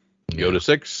weird. Yoda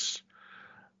 6.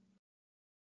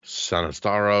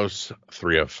 Sanastaros,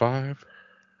 3 of 5.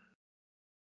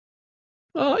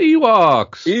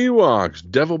 Ewoks.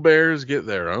 Ewoks, Devil Bears get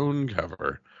their own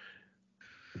cover.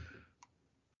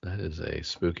 That is a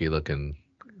spooky looking.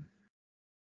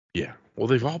 Yeah. Well,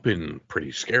 they've all been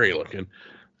pretty scary looking.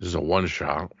 This is a one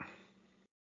shot.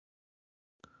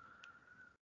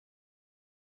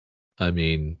 I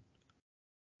mean,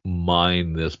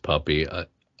 mine this puppy.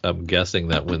 I'm guessing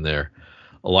that when their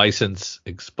license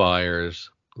expires,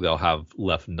 they'll have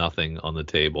left nothing on the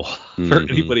table for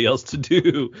anybody else to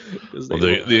do. Well,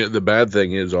 the bad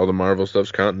thing is all the Marvel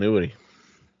stuff's continuity.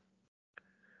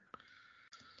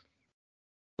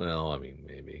 Well, I mean,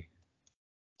 maybe.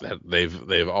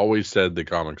 They've always said the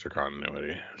comics are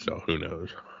continuity, so who knows?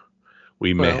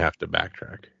 We may have to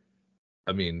backtrack.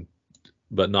 I mean,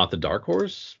 but not the Dark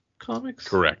Horse comics?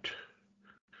 Correct.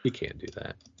 You can't do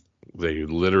that. They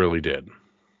literally did.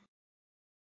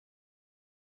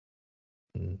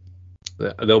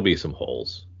 There'll be some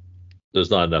holes. There's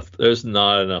not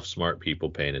enough smart people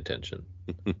paying attention.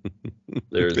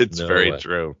 It's very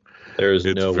true. There's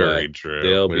it's no very way. true.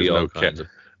 There'll be all kinds of.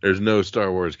 There's no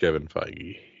Star Wars Kevin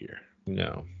Feige here.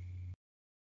 No.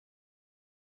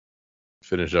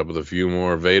 Finish up with a few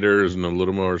more Vaders and a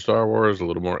little more Star Wars, a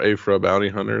little more Aphra bounty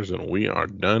hunters, and we are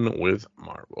done with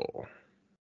Marvel.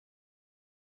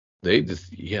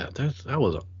 That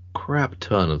was a crap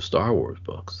ton of Star Wars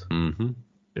books. Mm-hmm.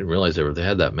 Didn't realize they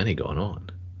had that many going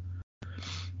on.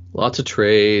 Lots of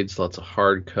trades, lots of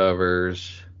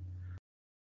hardcovers.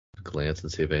 Glance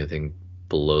and see if anything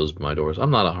blows my doors. I'm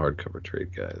not a hardcover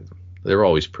trade guy. They're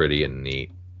always pretty and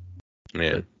neat.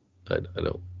 Yeah.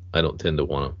 I don't tend to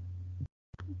want a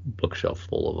bookshelf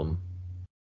full of them.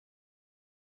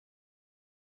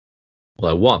 Well,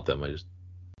 I want them. I just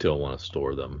don't want to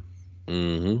store them.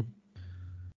 Mm-hmm.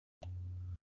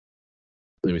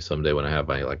 Maybe someday when I have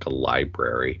a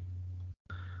library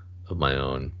of my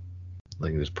own, I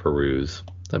can just peruse.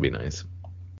 That'd be nice.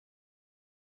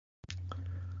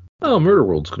 Oh, Murder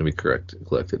World's going to be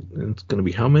collected. And it's going to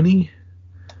be how many?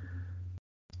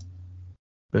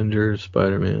 Avengers,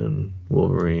 Spider-Man,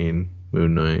 Wolverine,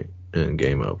 Moon Knight, and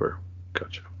Game Over.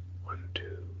 Gotcha. 1, 2,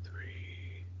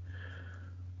 3,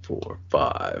 4,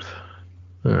 5.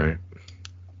 All right.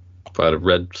 If I'd have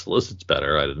read solicits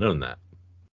better, I'd have known that.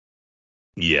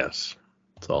 Yes.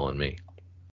 It's all on me.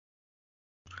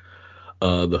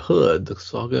 The Hood, the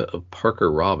Saga of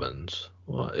Parker Robbins.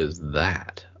 What is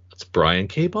that? It's Brian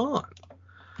K. Vaughan.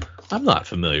 I'm not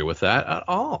familiar with that at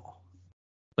all.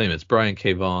 Wait a minute, it's Brian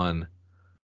K. Vaughan,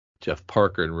 Jeff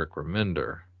Parker, and Rick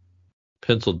Remender.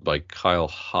 Penciled by Kyle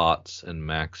Hotz and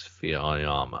Max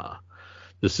Fuyama.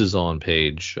 This is on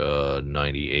page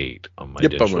 98 on my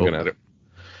digital. I'm looking at it.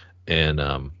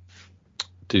 And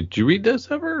did you read this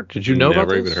ever? Did you know about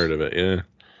this? Never even heard of it, yeah.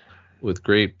 With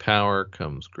great power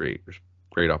comes great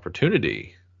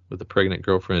opportunity. With a pregnant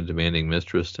girlfriend, a demanding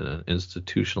mistress, and an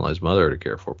institutionalized mother to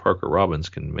care for, Parker Robbins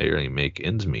can barely make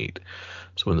ends meet.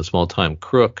 So when the small-time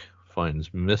crook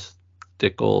finds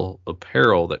mystical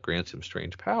apparel that grants him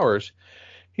strange powers,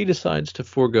 he decides to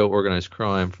forego organized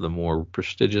crime for the more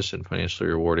prestigious and financially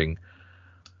rewarding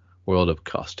world of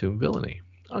costume villainy.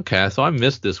 Okay, so I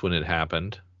missed this when it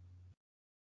happened.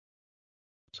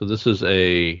 So this is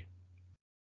a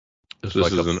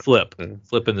flip in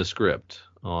the script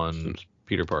on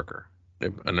Peter Parker.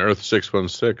 An Earth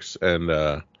 616,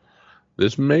 and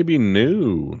this may be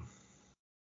new.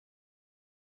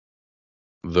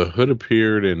 The Hood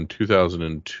appeared in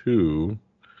 2002,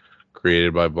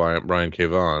 created by Brian K.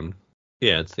 Vaughan.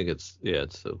 Yeah, I think it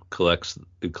collects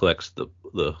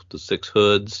the 6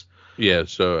 hoods. Yeah,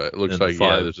 so it looks like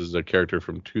this is a character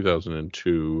from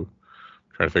 2002.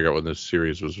 Trying to figure out when this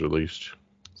series was released.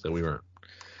 So we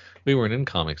weren't in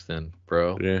comics then,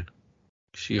 bro. Yeah.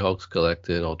 She-Hulk's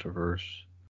collected, Ultraverse.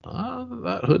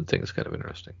 That Hood thing is kind of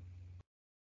interesting.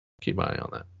 Keep my eye on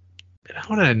that. And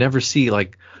how did I never see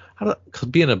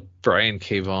being a Brian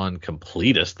K. Vaughan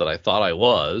completist that I thought I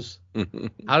was?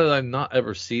 How did I not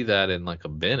ever see that in a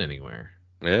bin anywhere?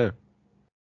 Yeah.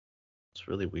 It's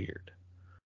really weird.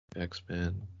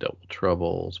 X-Men, Double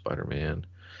Trouble, Spider-Man.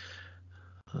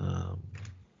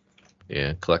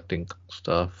 Collecting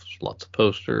stuff, lots of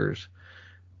posters,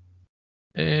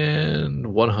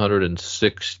 and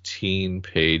 116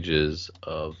 pages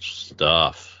of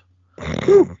stuff.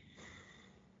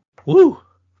 Woo!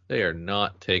 They are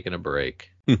not taking a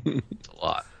break. It's a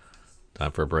lot.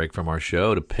 Time for a break from our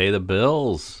show to pay the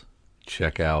bills.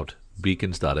 Check out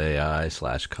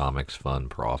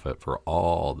beacons.ai/comicsfunprofit for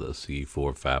all the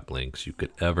C4FAP links you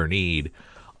could ever need,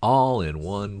 all in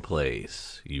one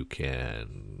place. You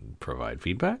can provide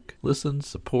feedback, listen,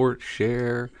 support,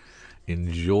 share,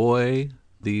 Enjoy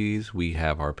these. We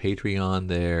have our Patreon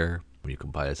there. You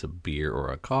can buy us a beer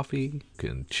or a coffee. You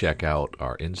can check out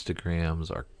our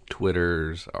Instagrams, our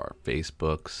Twitters, our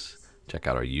Facebooks. Check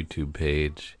out our YouTube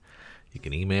page. You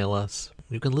can email us.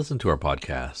 You can listen to our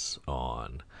podcasts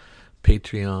on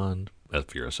Patreon,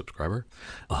 if you're a subscriber,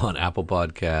 on Apple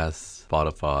Podcasts,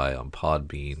 Spotify, on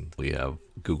Podbean. We have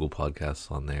Google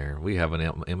Podcasts on there. We have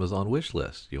an Amazon wish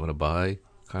list. You want to buy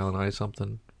Kyle and I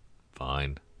something?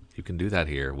 Fine. You can do that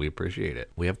here. We appreciate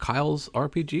it. We have Kyle's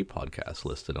RPG podcast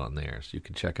listed on there, so you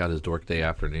can check out his Dork Day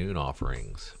Afternoon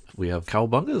offerings. We have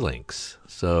Cowabunga links,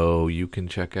 so you can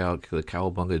check out the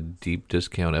Cowabunga Deep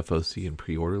Discount FOC and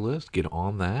pre-order list. Get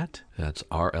on that. That's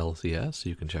RLCS, so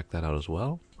you can check that out as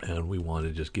well. And we want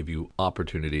to just give you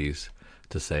opportunities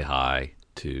to say hi,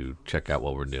 to check out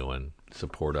what we're doing,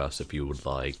 support us if you would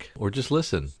like, or just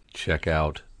listen. Check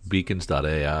out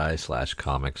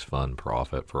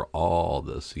beacons.ai/comicsfunprofit for all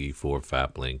the C4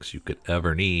 FAP links you could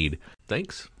ever need.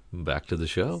 Thanks. Back to the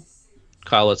show.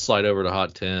 Kyle, let's slide over to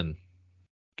Hot 10.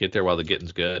 Get there while the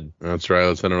getting's good. That's right.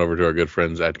 Let's send it over to our good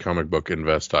friends at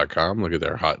comicbookinvest.com. Look at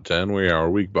their Hot 10. We are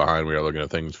a week behind. We are looking at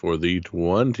things for the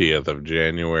 20th of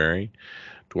January,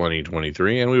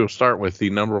 2023. And we will start with the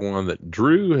number one that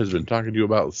Drew has been talking to you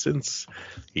about since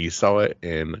he saw it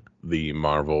in the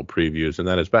Marvel previews. And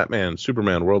that is Batman,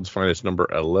 Superman, World's Finest, number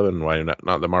 11. Why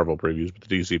not the Marvel previews, but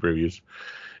the DC previews.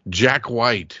 Jack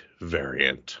White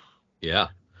variant. Yeah.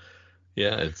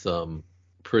 Yeah, it's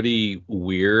pretty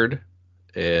weird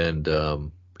and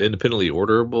independently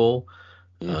orderable.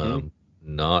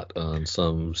 Not on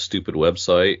some stupid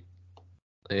website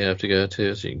that you have to go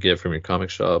to, so you can get it from your comic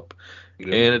shop.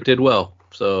 And it did well,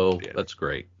 so that's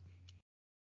great.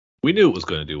 We knew it was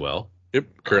going to do well. Yep,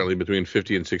 currently between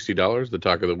 $50 and $60. The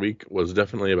talk of the week was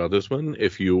definitely about this one.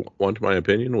 If you want my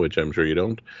opinion, which I'm sure you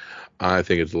don't, I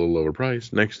think it's a little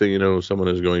overpriced. Next thing you know, someone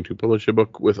is going to publish a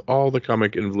book with all the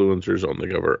comic influencers on the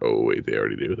cover. Oh, wait, they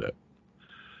already do that.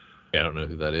 Yeah, I don't know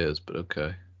who that is, but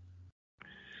okay.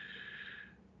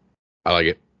 I like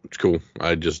it. It's cool.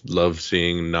 I just love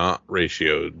seeing not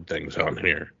ratioed things on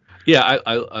here. Yeah,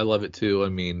 I love it too. I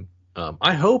mean,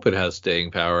 I hope it has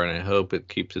staying power, and I hope it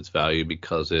keeps its value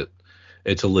because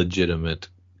it's a legitimate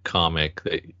comic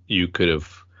that you could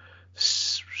have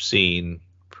seen,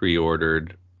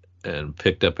 pre-ordered, and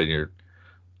picked up in your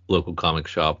local comic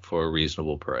shop for a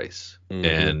reasonable price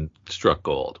and struck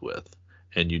gold with.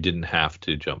 And you didn't have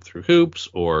to jump through hoops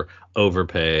or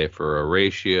overpay for a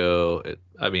ratio.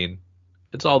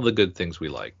 It's all the good things we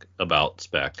like about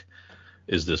Spec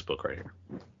is this book right here.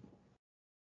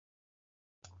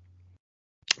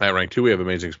 At rank 2, we have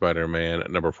Amazing Spider-Man at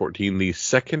number 14, the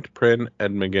second print,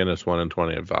 Ed McGuinness 1 in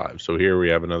 25. So here we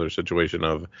have another situation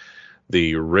of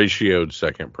the ratioed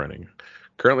second printing.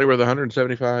 Currently worth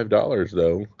 $175,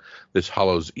 though. This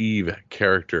Hallows Eve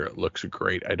character looks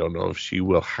great. I don't know if she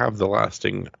will have the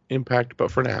lasting impact, but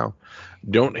for now,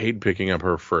 don't hate picking up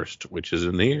her first, which is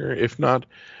in the year. If not,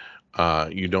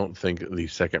 you don't think the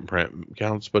second print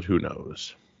counts, but who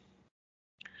knows?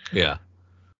 Yeah.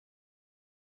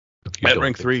 At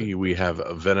rank 3, we have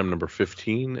Venom number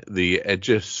 15, the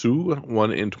Ejisu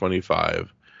 1 in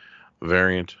 25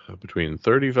 variant between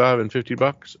 $35 and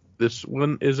 $50. This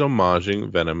one is homaging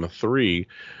Venom 3,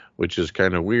 which is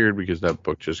kind of weird because that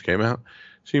book just came out.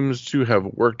 Seems to have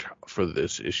worked for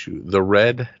this issue. The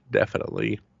red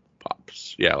definitely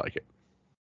pops. Yeah, I like it.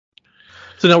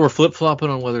 So now we're flip-flopping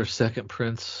on whether second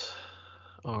prints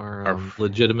are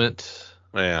legitimate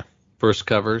first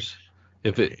covers.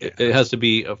 If it has to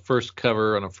be a first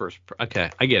cover on a first...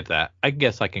 Okay, I get that. I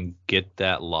guess I can get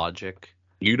that logic.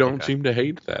 You don't seem to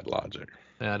hate that logic.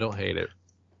 Yeah, I don't hate it.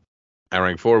 At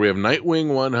rank 4, we have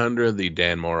Nightwing 100, the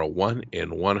Dan Mora 1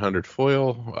 in 100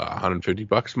 foil.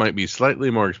 $150 might be slightly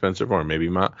more expensive, or maybe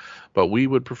not, but we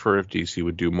would prefer if DC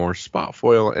would do more spot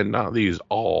foil and not these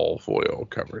all foil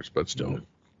covers, but still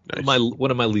nice. One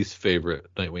of my least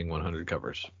favorite Nightwing 100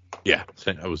 covers. Yeah,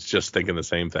 I was just thinking the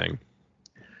same thing.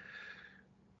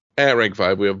 At rank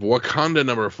 5, we have Wakanda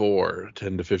number 4, $10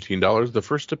 to $15. The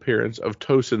first appearance of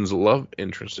Tosin's love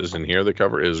interest is in here. The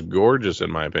cover is gorgeous,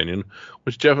 in my opinion,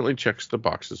 which definitely checks the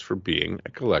boxes for being a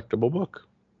collectible book.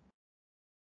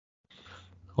 I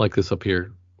like this up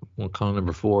here. Wakanda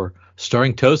number 4,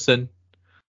 starring Tosin.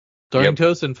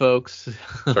 Tosin, folks.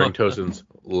 Starring Tosin's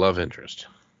love interest.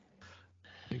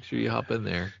 Make sure you hop in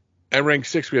there. At rank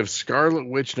 6, we have Scarlet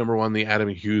Witch number 1, the Adam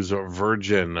Hughes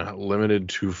Virgin, limited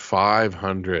to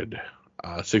 500,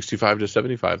 65 to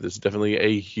 75. This is definitely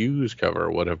a Hughes cover.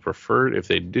 Would have preferred if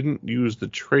they didn't use the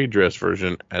trade dress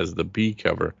version as the B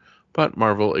cover, but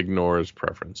Marvel ignores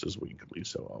preferences weekly,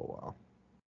 so oh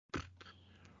well.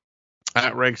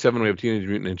 At rank 7, we have Teenage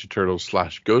Mutant Ninja Turtles /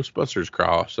 Ghostbusters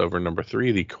crossover number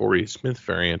 3, the Corey Smith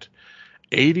variant.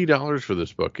 $80 for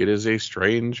this book. It is a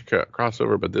strange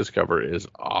crossover, but this cover is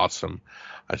awesome.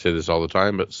 I say this all the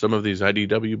time, but some of these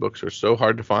IDW books are so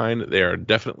hard to find. They are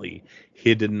definitely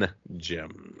hidden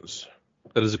gems.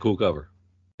 That is a cool cover.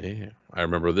 Yeah, I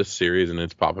remember this series, and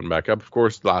it's popping back up. Of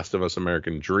course, Last of Us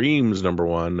American Dreams number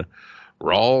 1.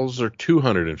 Rawls are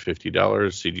 $250.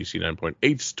 CGC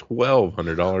 9.8's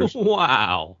 $1,200.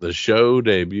 Wow. The show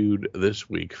debuted this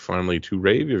week, finally to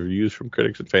rave reviews from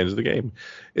critics and fans of the game.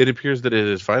 It appears that it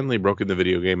has finally broken the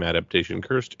video game adaptation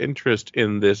curse. Interest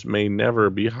in this may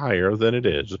never be higher than it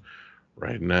is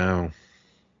right now.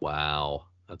 Wow.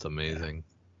 That's amazing.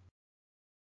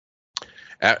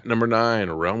 At number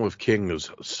 9, Realm of Kings,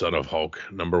 Son of Hulk,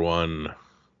 number 1.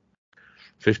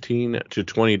 $15 to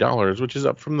 $20, which is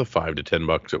up from the $5 to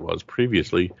 $10 it was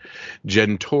previously.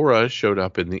 Jentora showed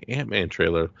up in the Ant-Man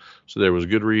trailer, so there was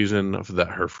good reason that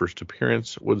her first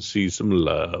appearance would see some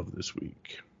love this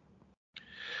week.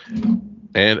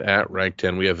 And at rank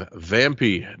 10, we have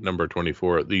Vampy number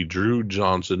 24, the Drew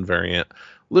Johnson variant,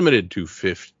 limited to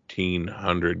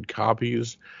 1,500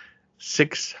 copies.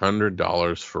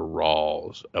 $600 for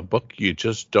Rawls, a book you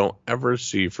just don't ever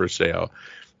see for sale.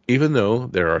 Even though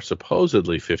there are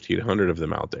supposedly 1,500 of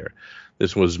them out there.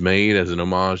 This was made as an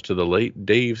homage to the late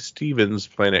Dave Stevens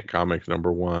Planet Comics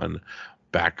number 1,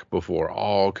 back before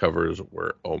all covers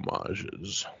were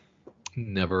homages.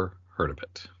 Never heard of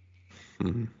it.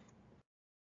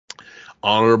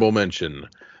 Honorable mention,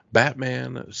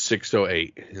 Batman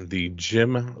 608, the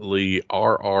Jim Lee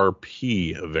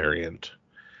RRP variant.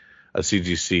 A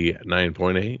CGC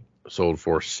 9.8, sold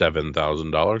for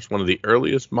 $7,000. One of the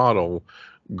earliest model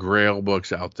Grail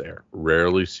books out there.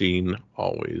 Rarely seen,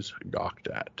 always gawked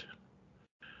at.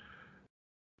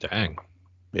 Dang.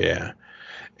 Yeah.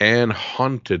 And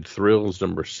Haunted Thrills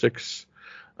number 6,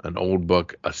 an old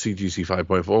book, a CGC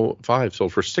 5.5,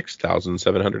 sold for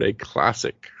 $6,700. A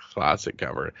classic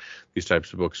cover. These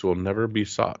types of books will never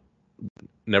not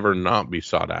be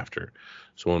sought after.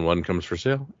 So when one comes for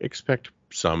sale, expect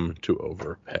some to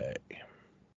overpay.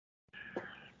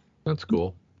 That's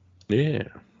cool. Yeah.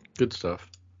 Good stuff.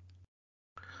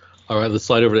 All right, let's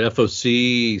slide over to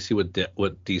FOC, see what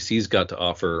DC's got to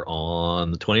offer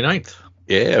on the 29th.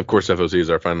 Yeah, of course, FOC is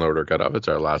our final order cutoff. It's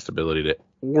our last ability to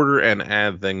order and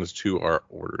add things to our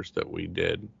orders that we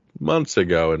did months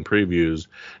ago in previews.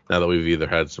 Now that we've either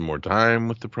had some more time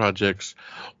with the projects,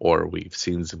 or we've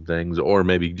seen some things, or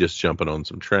maybe just jumping on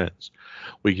some trends,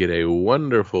 we get a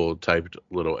wonderful typed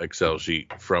little Excel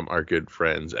sheet from our good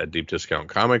friends at Deep Discount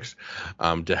Comics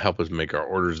to help us make our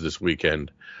orders this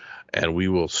weekend. And we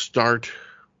will start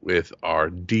with our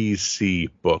DC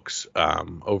books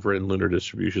over in Lunar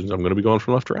Distributions. I'm going to be going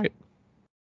from left to right.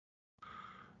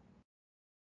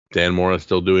 Dan Mora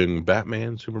still doing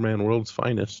Batman, Superman, World's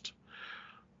Finest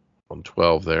on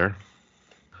 12 there.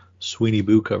 Sweeney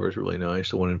Boo cover is really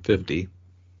nice, the 1 in 50.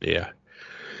 Yeah.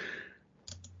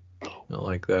 I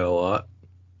like that a lot.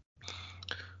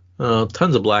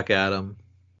 Tons of Black Adam.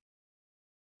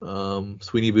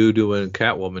 Sweeney Boo doing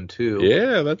Catwoman too.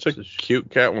 Yeah, that's a cute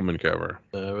Catwoman cover.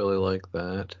 I really like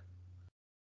that.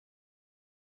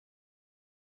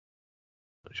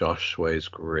 Josh Sway's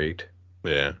great.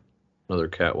 Yeah. Another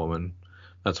Catwoman.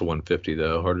 That's a 150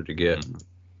 though, harder to get.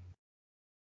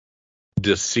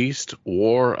 Deceased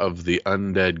War of the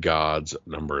Undead Gods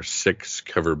number 6,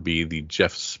 cover B, the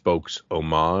Jeff Spokes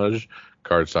homage.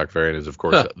 Cardstock variant is of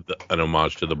course an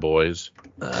homage to The Boys.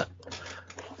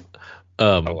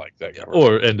 I like that cover.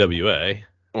 Or NWA.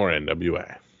 Or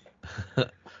NWA.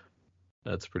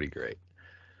 That's pretty great.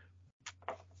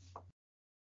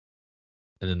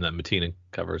 And then that Matina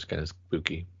cover is kind of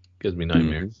spooky. Gives me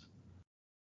nightmares.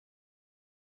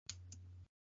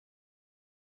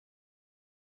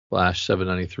 Flash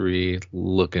 793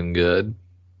 looking good.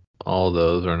 All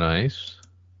those are nice.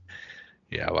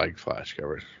 Yeah, I like Flash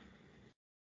covers.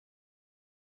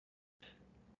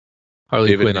 Harley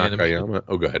David Quinn Nakayama. animated.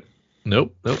 Oh, go ahead.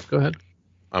 Nope. Go ahead.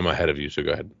 I'm ahead of you, so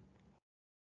go ahead.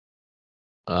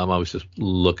 I was just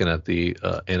looking at the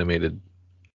animated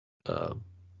Harley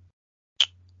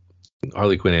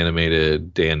Quinn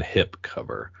animated Dan Hip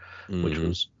cover, which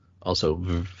was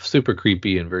also super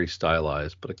creepy and very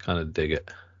stylized, but I kind of dig it.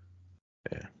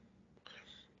 Yeah.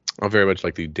 I very much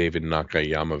like the David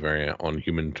Nakayama variant on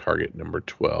Human Target number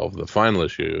 12, the final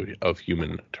issue of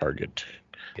Human Target.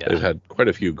 Yeah. They've had quite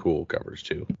a few cool covers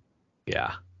too.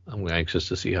 Yeah. I'm anxious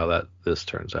to see how this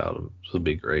turns out. This will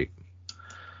be great.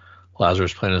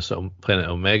 Lazarus Planet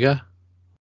Omega.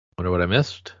 Wonder what I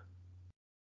missed.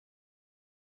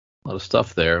 A lot of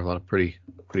stuff there. A lot of pretty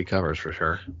covers for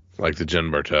sure. Like the Jen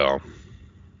Bartel.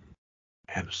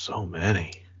 Man, there's so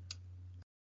many.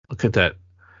 Look at that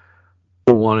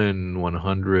 1 in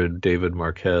 100 David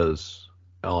Marquez,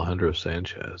 Alejandro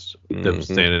Sanchez. Them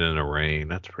standing in the rain.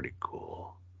 That's pretty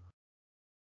cool.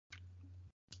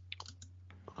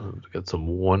 Got some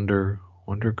Wonder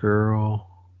Girl.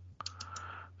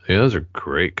 Yeah, those are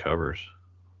great covers.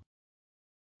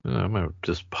 I might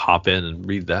just pop in and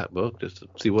read that book just to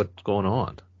see what's going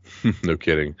on. No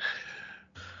kidding.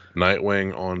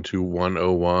 Nightwing on to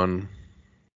 101.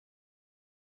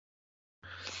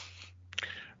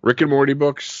 Rick and Morty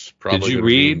books. Probably Did you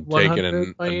read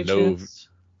 100 by any chance?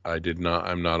 I did not.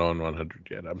 I'm not on 100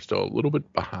 yet. I'm still a little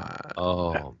bit behind.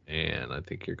 Oh, man. I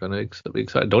think you're going to be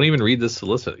excited. Don't even read this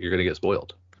solicit. You're going to get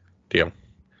spoiled. Deal.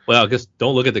 Well, just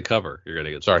don't look at the cover. You're going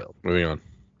to get spoiled. Moving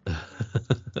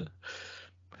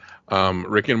on.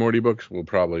 Rick and Morty books will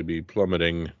probably be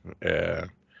plummeting.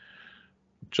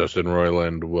 Justin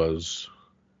Roiland was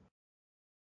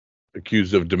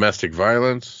accused of domestic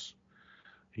violence.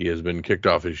 He has been kicked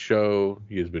off his show.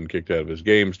 He has been kicked out of his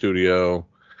game studio.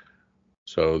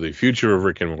 So the future of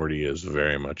Rick and Morty is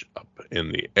very much up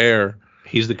in the air.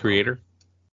 He's the creator?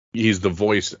 He's the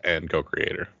voice and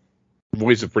co-creator.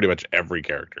 Voice of pretty much every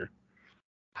character.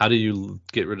 How do you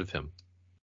get rid of him?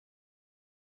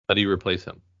 How do you replace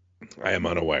him? I am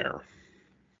unaware.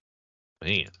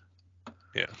 Man.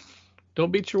 Yeah.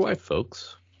 Don't beat your wife,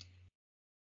 folks.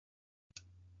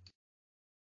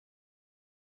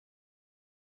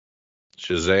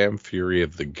 Shazam! Fury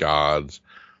of the Gods.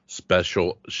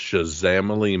 Special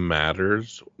Shazamily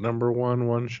Matters #1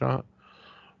 one shot.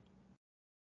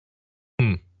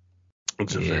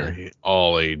 It's a very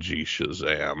all-agey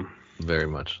Shazam. Very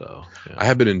much so. Yeah. I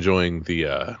have been enjoying the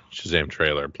Shazam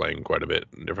trailer, playing quite a bit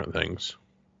in different things.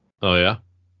 Oh, yeah?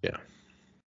 Yeah.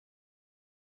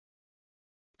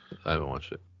 I haven't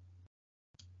watched it.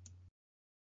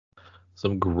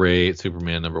 Some great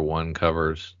Superman #1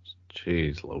 covers.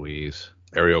 Jeez Louise.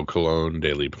 Ariel Cologne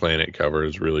Daily Planet cover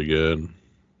is really good.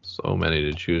 So many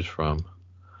to choose from.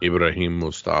 Ibrahim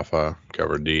Mustafa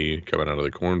cover D, coming out of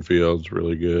the cornfields,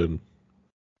 really good.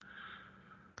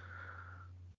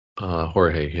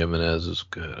 Jorge Jimenez is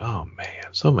good. Oh man,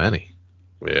 so many.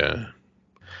 Yeah.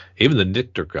 Even the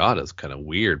Nick Dragata is kind of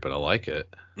weird, but I like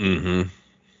it. Mm-hmm.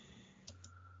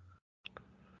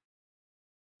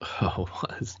 Oh,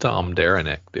 what is Tom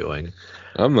Derenick doing?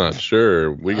 I'm not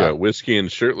sure. We got whiskey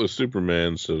and shirtless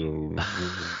Superman, so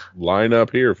line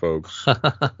up here, folks.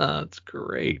 That's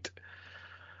great.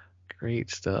 Great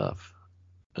stuff.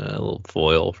 A little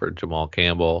foil for Jamal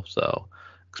Campbell, so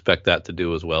expect that to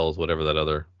do as well as whatever that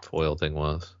other foil thing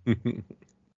was.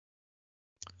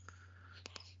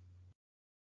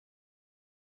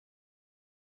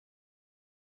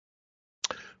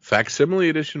 Facsimile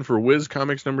edition for Wiz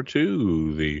Comics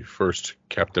 #2, the first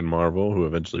Captain Marvel who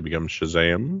eventually becomes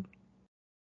Shazam.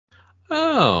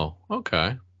 Oh,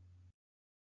 okay.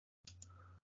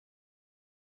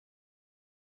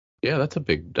 Yeah, that's a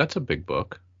big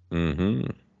book. Mm-hmm.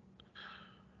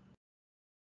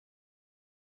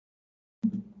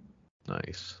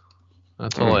 Nice.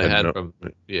 That's all I had from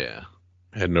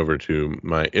Heading over to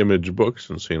my Image books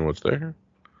and seeing what's there.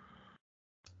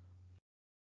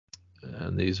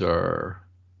 And these are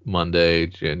Monday,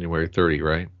 January 30,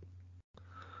 right?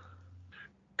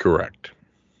 Correct.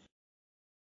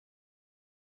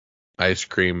 Ice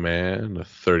Cream Man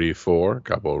 34, a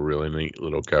couple of really neat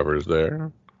little covers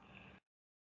there.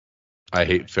 I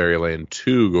Hate Fairyland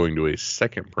 2 going to a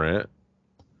second print.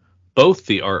 Both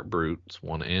the Art Brutes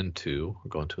 1 and 2 are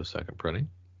going to a second printing.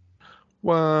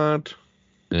 What?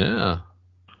 Yeah.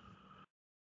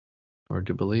 Hard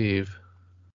to believe.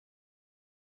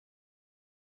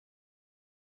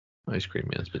 Ice Cream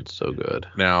Man's been so good.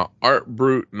 Now, Art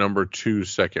Brute #2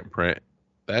 second print.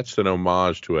 That's an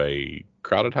homage to a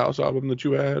Crowded House album that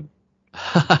you had?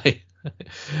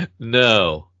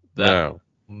 No.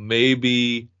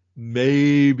 Maybe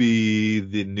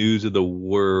the News of the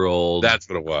World. That's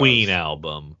what it was. Queen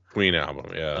album,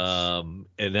 yes.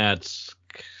 And that's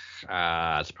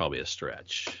it's probably a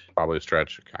stretch. Probably a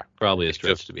stretch. Okay. Probably a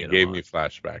stretch to be. It gave me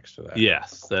flashbacks to that.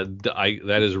 Yes,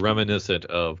 that is reminiscent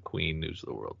of Queen News of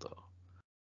the World, though.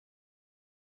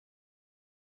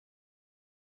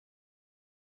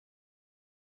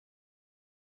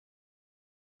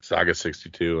 Saga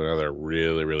 62, another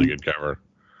really, really good cover.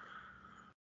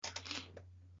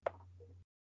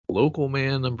 Local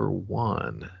Man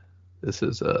 #1. This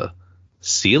is a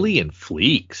Sealy and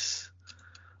Fleeks.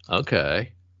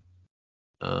 Okay.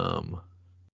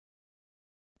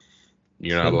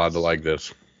 You're not allowed to like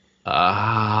this.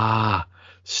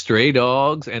 Stray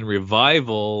Dogs and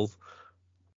Revival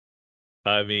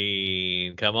I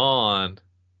mean, come on.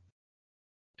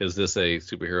 Is this a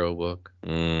superhero book?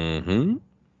 Mm-hmm.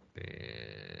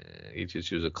 Each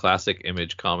issue is a classic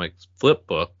Image Comics flip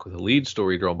book with a lead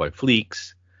story drawn by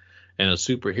Fleeks and a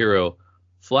superhero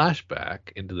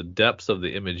flashback into the depths of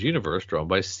the Image universe drawn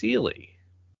by Seeley.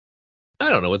 I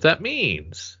don't know what that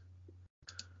means.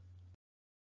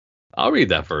 I'll read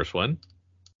that first one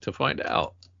to find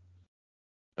out.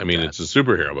 I mean, it's a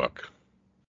superhero book.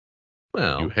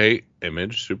 Well, You hate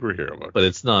Image superhero books. but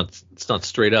it's not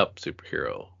straight up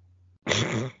superhero.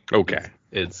 Okay.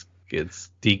 It's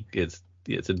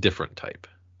a different type,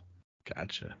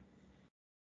 Gotcha.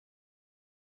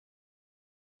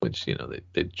 which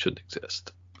they shouldn't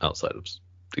exist outside of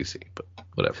DC, but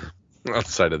whatever.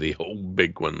 Outside of the old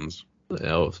big ones.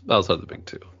 Outside of the big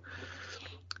two.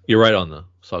 You're right on the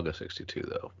Saga 62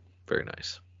 though. Very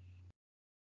nice.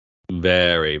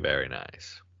 Very, very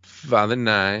nice. Father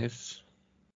nice.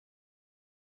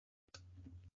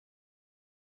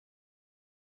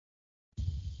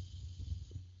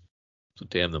 So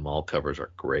damn, the mall covers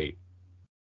are great.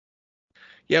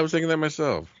 Yeah, I was thinking that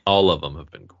myself. All of them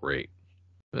have been great.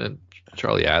 And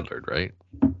Charlie Adler, right?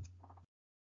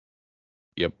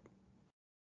 Yep.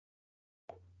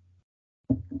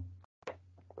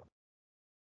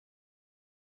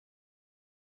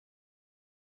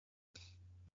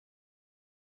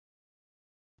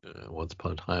 Once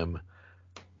upon a time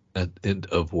at End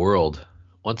of World.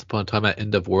 Once upon a time at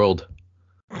End of World.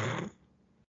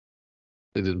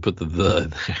 They didn't put the in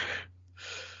there.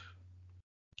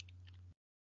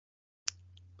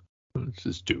 It's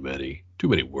just too many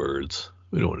words.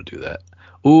 We don't want to do that.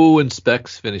 Ooh, and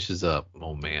Specs finishes up.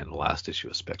 Oh man, the last issue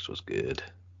of Specs was good.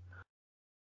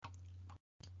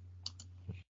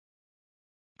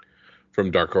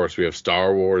 From Dark Horse, we have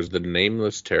Star Wars: The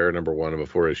Nameless Terror, #1 of a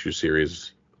 4-issue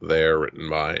series. There, written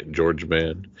by George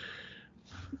Mann.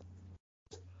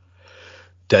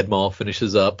 Dead Mall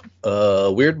finishes up.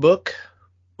 Weird book.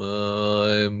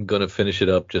 I'm gonna finish it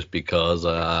up just because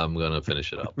I'm gonna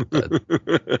finish it up.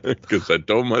 Because I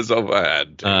told myself I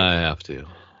had to. I have to.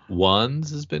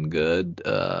 Ones has been good.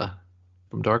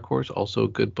 From Dark Horse, also a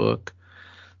good book.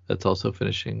 That's also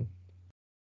finishing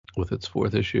with its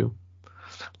 4th issue.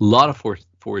 A lot of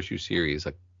four issue series.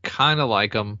 I kind of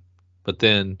like them, but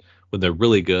then when they're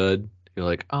really good, you're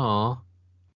like, oh,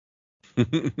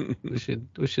 we should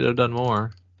have done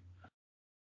more.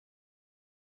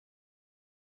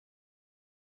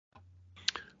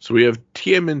 So we have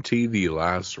TMNT, The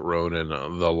Last Ronin,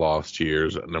 The Lost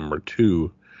Years,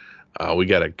 #2. We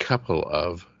got a couple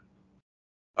of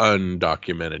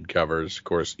undocumented covers. Of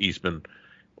course, Eastman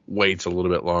waits a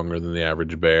little bit longer than the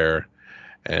average bear.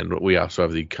 And we also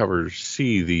have the cover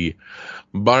C, the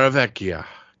Baravecchia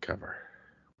cover.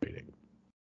 Waiting.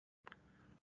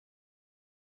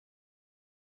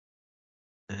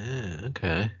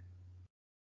 Okay.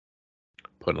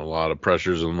 Putting a lot of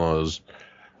pressures on those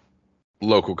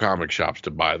local comic shops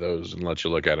to buy those and let you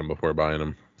look at them before buying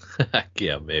them.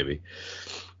 Yeah, maybe.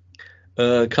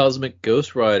 Cosmic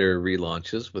Ghost Rider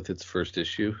relaunches with its first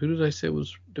issue. Who did I say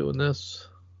was doing this?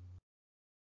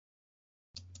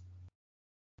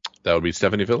 That would be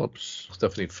Stephanie Phillips.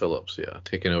 Stephanie Phillips, yeah,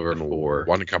 taking over for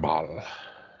Juan Cabal.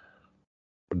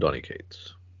 Donny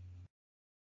Cates.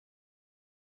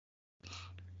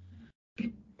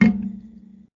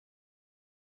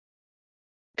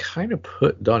 Kind of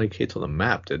put Donny Cates on the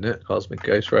map, didn't it? Cosmic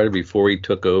Ghost Rider before he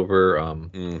took over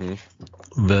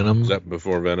Venom. Was that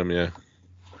before Venom? Yeah.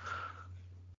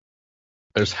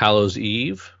 There's Hallows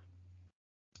Eve.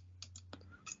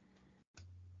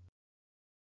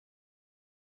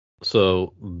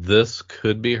 So this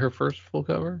could be her first full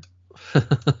cover.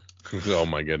 Oh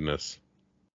my goodness.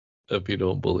 If you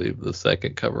don't believe the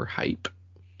second cover hype.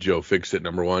 Joe Fixit,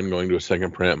 #1, going to a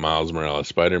second print. Miles Morales,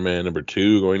 Spider-Man,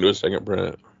 #2, going to a second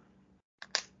print.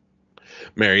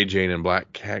 Mary Jane and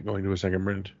Black Cat, going to a second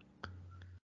print.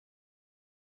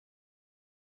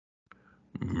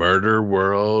 Murder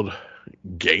World,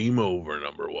 Game Over,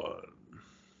 #1.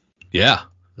 Yeah,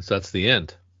 that's the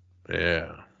end.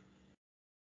 Yeah.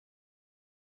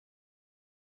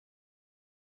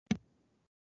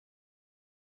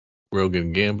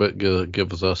 Rogan Gambit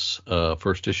gives us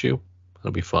first issue.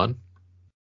 That'll be fun.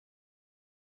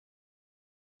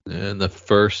 And the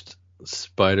first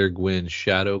Spider-Gwen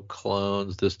Shadow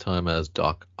clones, this time as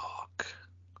Doc Ock.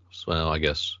 So I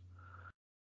guess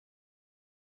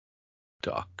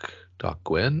Doc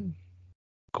Gwen?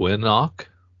 Gwen Ock?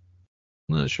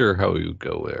 I'm not sure how we would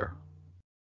go there.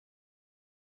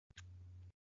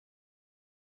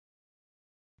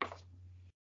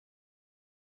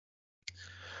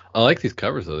 I like these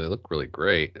covers though. They look really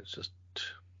great. It's just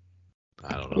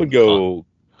I don't I know. would go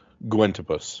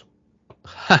Gwentopus.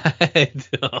 I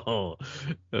know.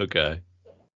 Okay.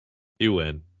 You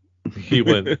win. You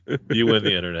win. You win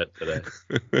the internet today.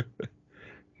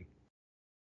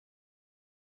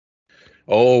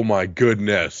 Oh my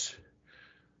goodness.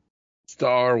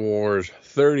 Star Wars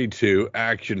 32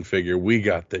 action figure. We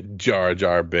got the Jar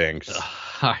Jar Binks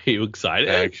Are you excited?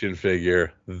 action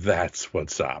figure. That's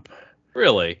what's up.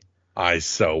 Really? I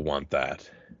so want that.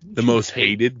 The most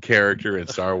hated character in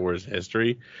Star Wars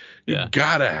history. You Yeah.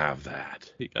 gotta have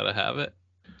that. You gotta have it.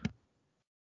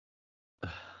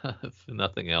 If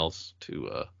nothing else,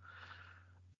 to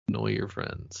annoy your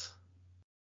friends.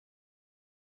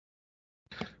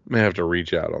 May have to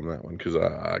reach out on that one because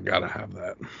I gotta have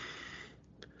that.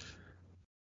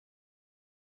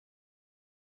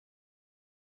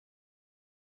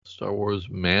 Star Wars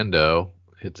Mando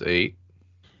hits 8.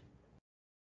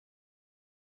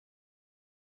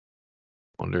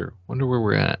 Wonder where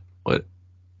we're at. What?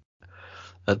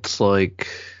 That's like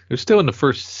they're still in the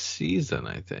first season,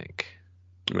 I think.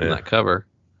 Yeah. On that cover.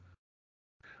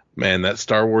 Man, that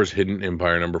Star Wars Hidden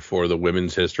Empire #4, the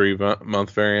Women's History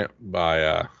Month variant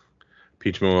by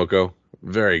Peach Momoko.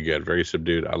 Very good, very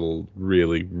subdued. I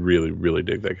really, really, really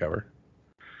dig that cover.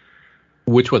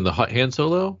 Which one? The Han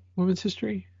Solo Women's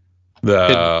History?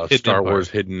 The Hidden Star Empire. Wars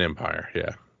Hidden Empire,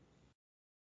 yeah.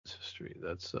 History.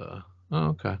 That's oh,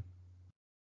 okay.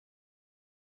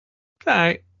 All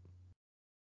right.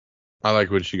 I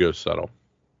like when she goes subtle.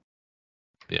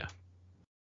 Yeah.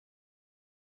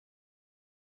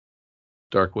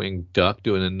 Darkwing Duck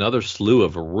doing another slew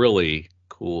of really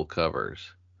cool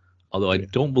covers. Although I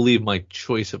don't believe my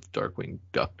choice of Darkwing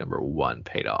Duck #1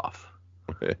 paid off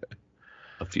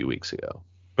a few weeks ago.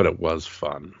 But it was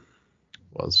fun.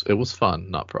 It was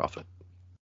fun, not profit.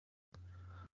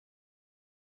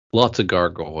 Lots of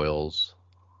gargoyles.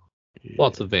 Yeah.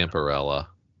 Lots of Vampirella.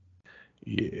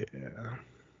 Yeah.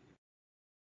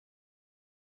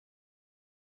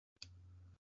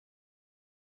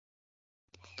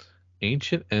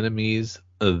 Ancient Enemies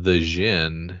of the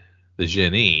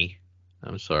Genie.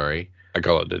 I'm sorry. I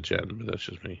call it the Gen, but that's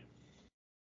just me.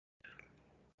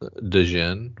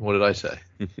 Djinn. What did I say?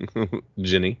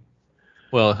 Ginny.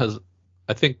 Well, it has.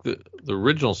 I think the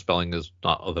original spelling is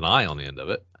not with an I on the end of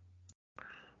it.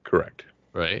 Correct.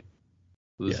 Right.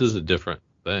 This Yes. is a different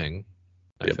thing,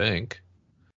 I think.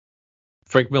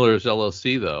 Frank Miller's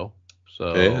LLC though,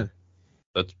 so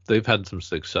they've had some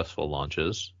successful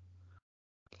launches.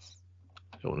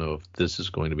 I don't know if this is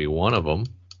going to be one of them.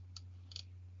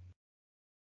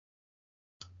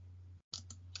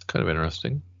 Kind of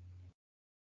interesting.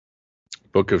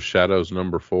 Book of Shadows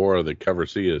 #4. The cover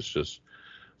C is just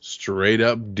straight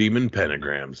up demon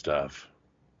pentagram stuff.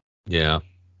 Yeah.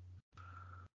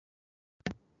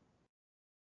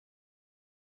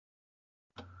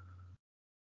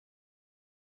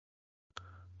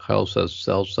 Kyle says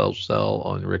sell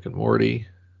on Rick and Morty.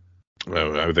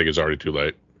 Well, I think it's already too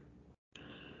late.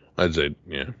 I'd say,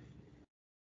 yeah.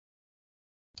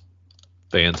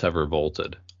 Fans have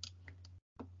revolted.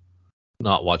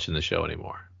 Not watching the show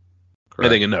anymore. Correct. I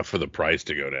think enough for the price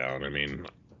to go down. I mean,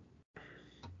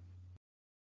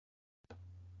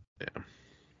 yeah.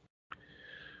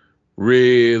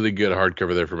 Really good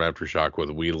hardcover there from Aftershock with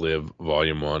We Live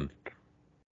Volume 1.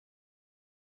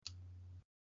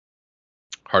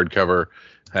 Hardcover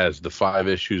has the 5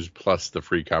 issues plus the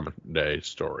free comic day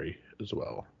story as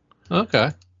well.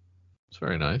 Okay. It's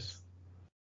very nice.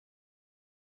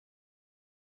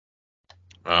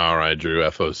 All right, Drew,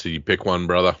 FOC, pick one,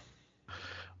 brother.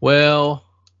 Well,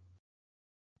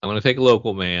 I'm going to take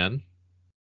Local Man.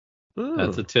 Oh.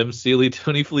 That's a Tim Seeley,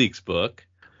 Tony Fleeks book.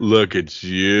 Look at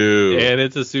you. And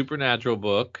it's a supernatural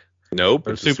book. Nope.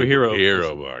 Or it's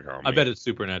superhero book. Homie. I bet it's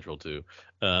supernatural too.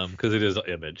 Because it is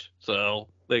Image. So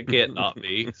they can't not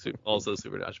be also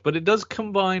supernatural. But it does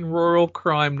combine rural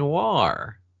crime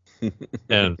noir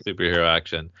and superhero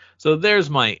action. So there's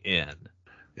my in.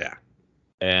 Yeah.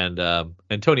 And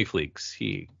Tony Fleeks,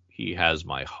 he has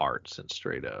my heart since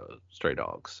Stray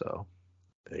Dogs. So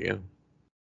there you go.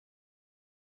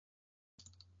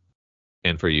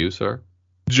 And for you, sir?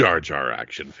 Jar Jar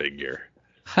action figure.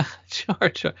 Jar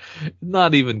Jar,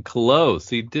 not even close.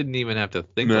 He didn't even have to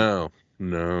think. No.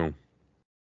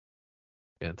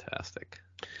 Fantastic.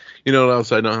 You know what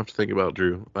else I don't have to think about,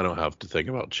 Drew? I don't have to think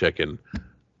about checking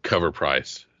cover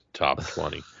price top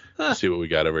 20. See what we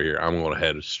got over here. I'm going to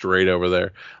head straight over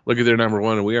there. Look at their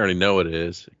 #1, and we already know it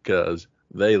is because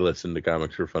they listen to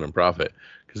Comics for Fun and Profit.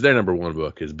 Because their #1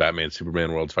 book is Batman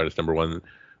Superman World's Finest #1,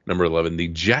 number 11, the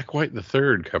Jack White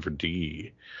III cover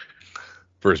D.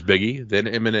 First Biggie, then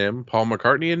Eminem, Paul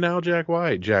McCartney, and now Jack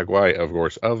White. Jack White, of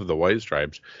course, of the White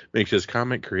Stripes, makes his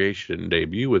comic creation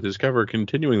debut with his cover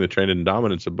continuing the trend and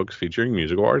dominance of books featuring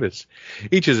musical artists.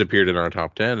 Each has appeared in our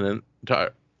top 10 and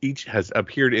each has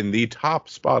appeared in the top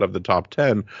spot of the top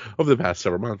 10 over the past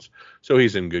several months. So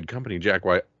he's in good company. Jack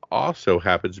White also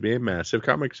happens to be a massive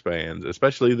comics fan,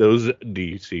 especially those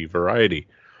DC variety.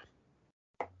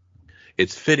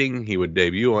 It's fitting he would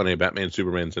debut on a Batman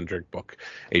Superman-centric book.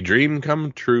 A dream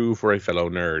come true for a fellow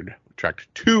nerd. Tracked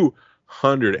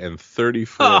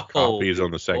 234 copies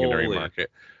on the secondary market.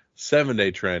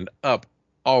 7-day trend up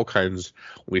all kinds.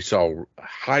 We saw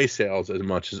high sales as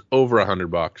much as over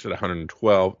 $100 at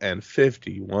 $112 and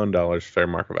 $51 fair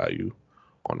market value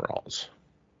on Rawls.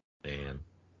 Man,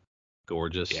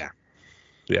 gorgeous. Yeah.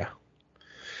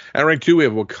 At rank 2, we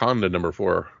have Wakanda number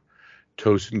 4.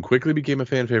 Tosin quickly became a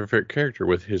fan favorite character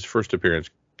with his first appearance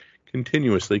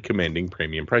continuously commanding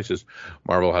premium prices.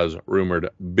 Marvel has rumored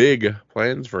big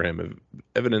plans for him,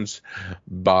 evidenced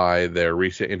by their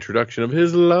recent introduction of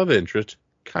his love interest,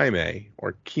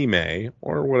 Kime,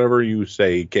 or whatever you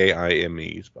say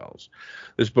Kime spells.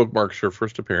 This book marks her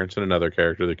first appearance in another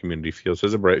character the community feels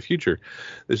has a bright future.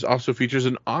 This also features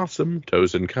an awesome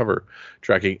Tosin cover,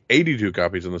 tracking 82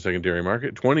 copies on the secondary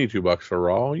market, $22 for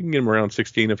Raw. You can get them around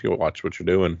 16 if you watch what you're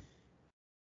doing.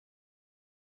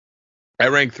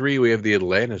 At rank 3, we have the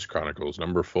Atlantis Chronicles,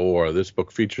 number 4. This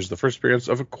book features the first appearance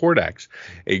of a Kordax,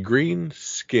 a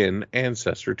green-skinned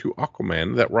ancestor to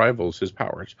Aquaman that rivals his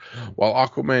powers. While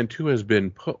Aquaman 2 has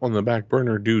been put on the back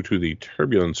burner due to the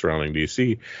turbulence surrounding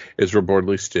DC, it's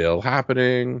reportedly still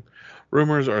happening.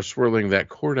 Rumors are swirling that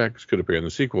Kordax could appear in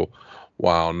the sequel.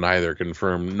 While neither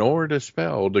confirmed nor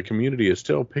dispelled, the community is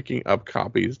still picking up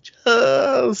copies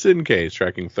just in case,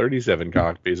 tracking 37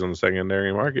 copies on the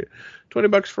secondary market.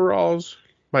 $20 for Rawls.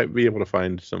 Might be able to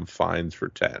find some finds for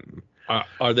 10.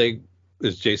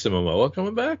 Is Jason Momoa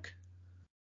coming back?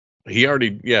 He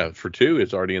already, for 2,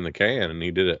 it's already in the can, and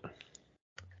he did it.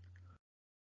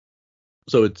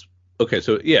 So it's okay.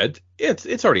 So yeah,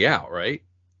 it's already out, right?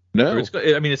 No,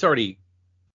 it's already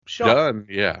shot. Done.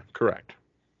 Yeah, correct.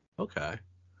 Okay.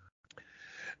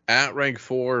 At rank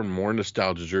 4, more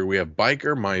nostalgia, Drew, we have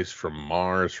Biker Mice from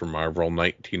Mars from Marvel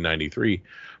 1993.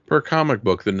 Per comic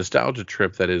book, the nostalgia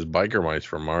trip that is Biker Mice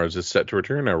from Mars is set to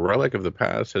return. A relic of the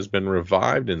past has been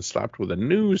revived and slapped with a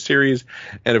new series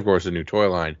and, of course, a new toy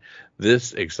line.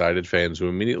 This excited fans who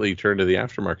immediately turned to the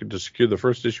aftermarket to secure the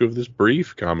first issue of this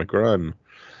brief comic run.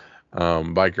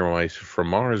 Biker Mice from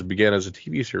Mars began as a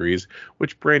TV series,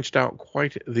 which branched out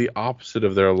quite the opposite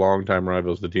of their longtime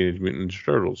rivals, the Teenage Mutant Ninja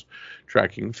Turtles,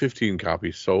 tracking 15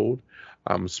 copies sold,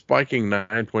 spiking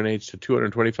 9.8 to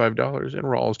 $225 and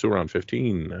Rawls to around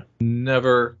 15.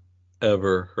 Never,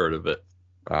 ever heard of it.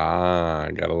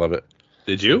 Gotta love it.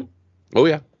 Did you? Oh,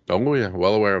 yeah.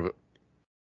 Well aware of it.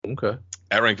 Okay.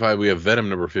 At rank 5, we have Venom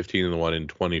number 15 and the one in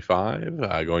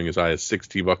 25, going as high as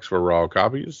 $60 for raw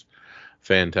copies.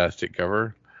 Fantastic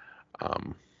cover.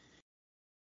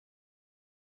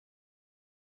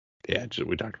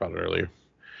 We talked about it earlier.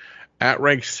 At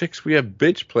rank 6, we have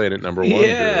Bitch Planet number 1.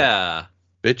 Yeah.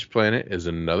 Bitch Planet is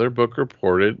another book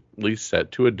reportedly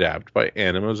set to adapt by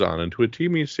Amazon into a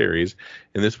TV series,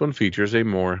 and this one features a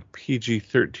more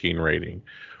PG-13 rating.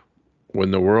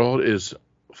 When the world is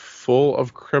full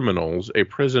of criminals, a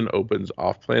prison opens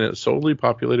off-planet solely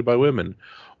populated by women.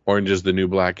 Orange is the New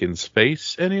Black in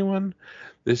space, anyone?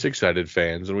 This excited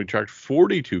fans, and we tracked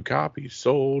 42 copies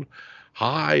sold,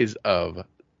 highs of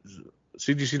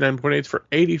CGC 9.8s for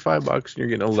 $85, and you're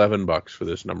getting $11 for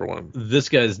this number 1. This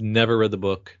guy's never read the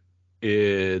book.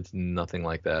 It's nothing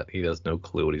like that. He has no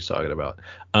clue what he's talking about.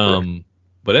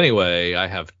 But anyway, I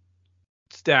have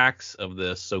stacks of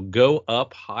this, so go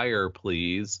up higher,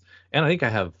 please. And I think I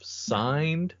have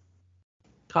signed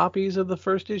copies of the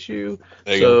first issue.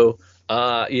 So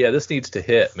this needs to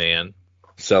hit, man.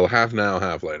 Sell half now,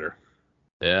 half later.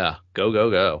 Yeah,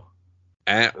 go.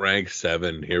 At rank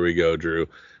 7, here we go, Drew.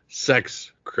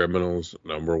 Sex Criminals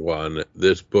number 1.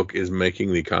 This book is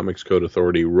making the Comics Code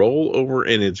Authority roll over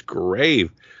in its grave.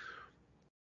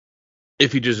 It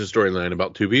features a storyline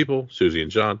about two people, Susie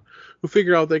and Sean, who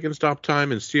figure out they can stop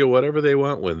time and steal whatever they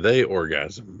want when they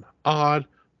orgasm. Odd,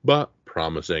 but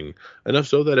promising. Enough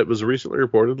so that it was recently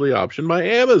reportedly optioned by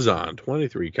Amazon.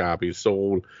 23 copies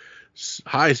sold.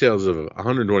 High sales of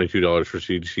 $122 for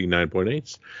CGC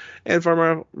 9.8s. And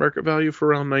farm market value for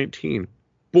around 19.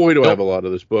 Boy, do I have a lot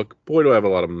of this book. Boy, do I have a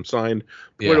lot of them signed.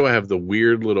 Boy, do I have the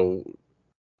weird little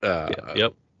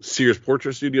Sears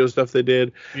Portrait Studio stuff they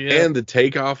did. And the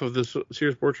takeoff of the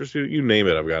Sears Portrait Studio. You name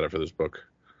it, I've got it for this book.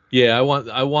 Yeah,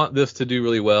 I want this to do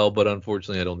really well, but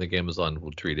unfortunately, I don't think Amazon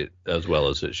will treat it as well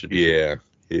as it should be. Yeah,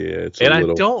 it's And a I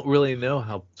little. don't really know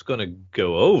how it's going to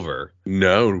go over.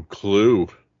 No clue.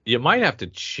 You might have to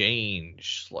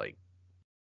change like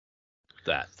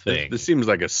that thing. This seems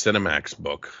like a Cinemax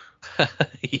book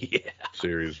Yeah,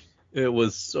 series. it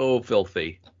was so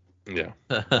filthy. Yeah.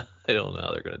 I don't know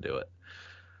how they're going to do it,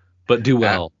 but do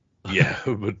well. Yeah,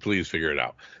 but please figure it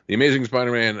out. The Amazing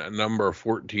Spider-Man number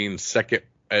 14, second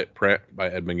at print by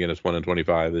Ed McGuinness, 1 in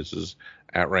 25. This is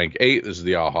at rank 8. This is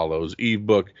the All Hallows Eve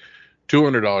book.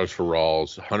 $200 for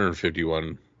Rawls,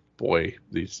 151. Boy,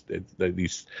 these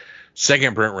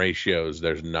second print ratios,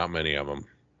 there's not many of them.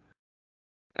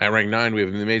 At rank 9, we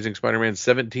have The Amazing Spider-Man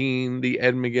 17, the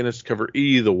Ed McGuinness cover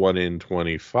E, the 1 in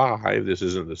 25. This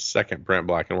isn't the second print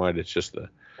black and white, it's just the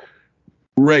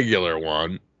regular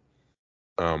one.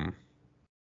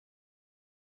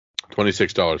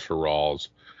 $26 for Rawls,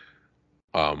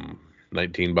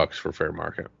 $19 for Fair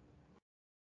Market.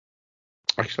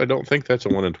 Actually, I don't think that's a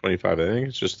 1 in 25. I think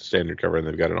it's just the standard cover, and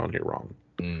they've got it on here wrong.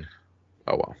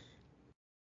 Oh well.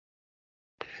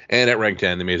 And at rank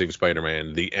 10, The Amazing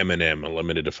Spider-Man, the M&M,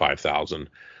 limited to 5,000.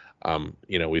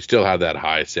 We still have that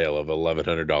high sale of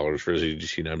 $1,100 for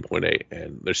ZGC 9.8,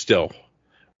 and there's still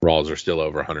Rawls are still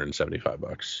over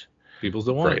 $175. People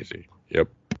still want Crazy. Yep.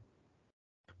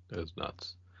 That's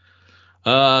nuts.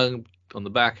 On the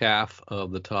back half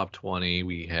of the top 20,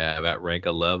 we have at rank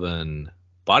 11,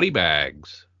 Body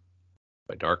Bags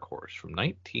by Dark Horse from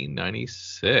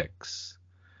 1996.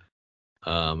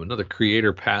 Another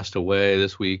creator passed away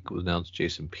this week. Was announced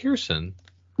Jason Pearson,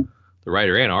 the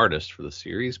writer and artist for the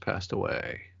series, passed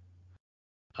away.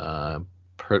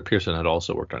 Pearson had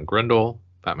also worked on Grendel,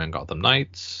 Batman Gotham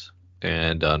Knights,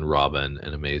 and done Robin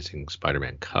and Amazing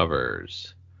Spider-Man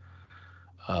covers.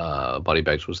 Body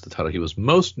Bags was the title he was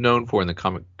most known for in the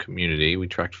comic community. We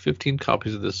tracked 15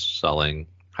 copies of this selling.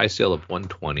 High sale of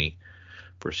 120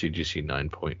 for CGC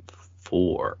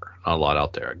 9.4. Not a lot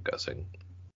out there, I'm guessing.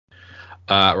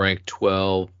 Rank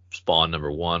 12, Spawn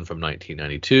number 1 from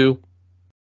 1992.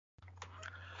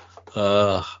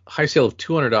 High sale of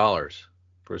 $200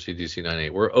 for CGC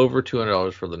 9.8. We're over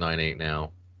 $200 for the 9.8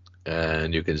 now.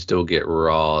 And you can still get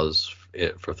Raws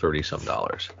for $30-some.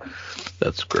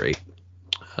 That's great.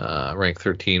 Rank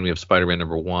 13, we have Spider-Man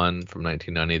number 1 from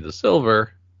 1990, the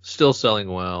silver, still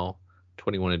selling well.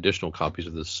 21 additional copies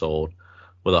of this sold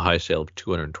with a high sale of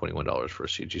 $221 for a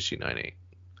CGC 9.8.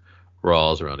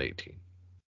 Raw's around 18.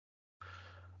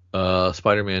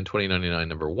 Spider-Man 2099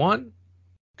 number 1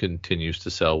 continues to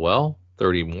sell well.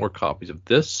 30 more copies of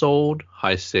this sold.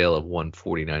 High sale of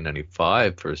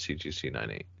 $149.95 for a CGC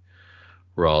 9.8.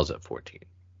 Raw's at 14.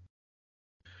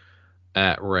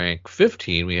 At rank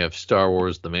 15, we have Star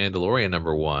Wars The Mandalorian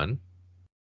number 1.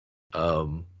 I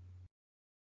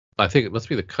think it must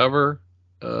be the cover.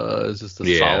 Is this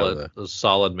the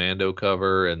solid Mando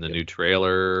cover, and the new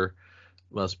trailer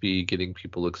must be getting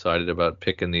people excited about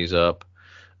picking these up.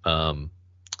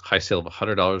 High sale of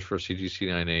 $100 for CGC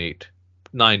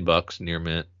 9.8, $9 near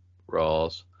mint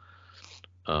Raws.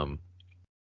 I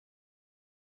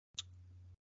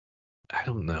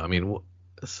don't know. I mean,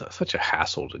 it's such a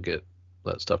hassle to get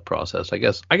that stuff processed. I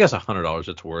guess $100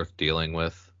 it's worth dealing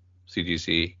with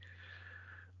CGC.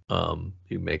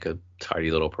 You make a tidy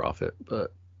little profit,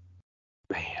 but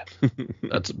man,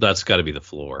 that's got to be the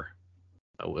floor.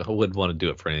 I wouldn't want to do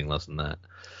it for anything less than that.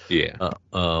 Yeah.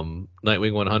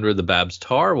 Nightwing 100, the Babs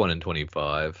Tar 1 in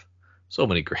 25. So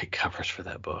many great covers for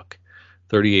that book.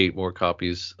 38 more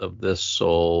copies of this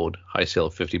sold. High sale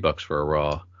of $50 for a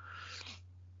raw.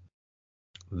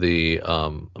 The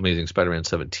Amazing Spider-Man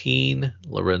 17,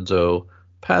 Lorenzo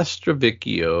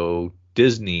Pastravicchio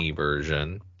Disney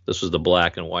version. This was the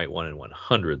black and white 1 in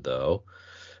 100, though.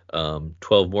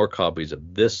 12 more copies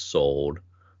of this sold.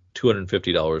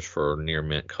 $250 for a near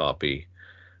mint copy.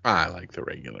 I like the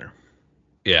regular.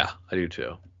 Yeah, I do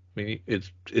too. I mean, it's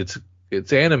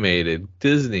animated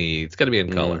Disney. It's got to be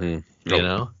in color, you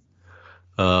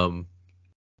know.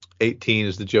 18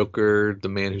 is the Joker, the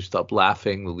Man Who Stopped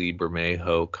Laughing, the Lee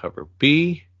Bermejo cover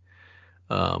B.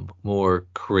 More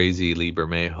crazy Lee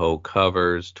Bermejo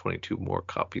covers. 22 more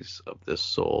copies of this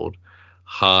sold.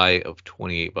 High of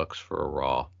 $28 for a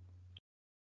raw.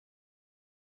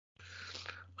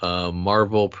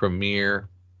 Marvel Premiere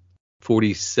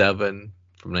 47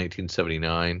 from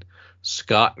 1979.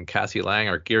 Scott and Cassie Lang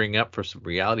are gearing up for some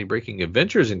reality-breaking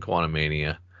adventures in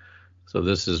Quantumania. So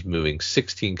this is moving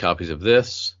 16 copies of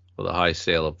this with a high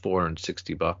sale of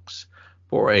 $460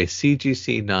 for a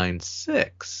CGC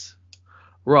 9.6.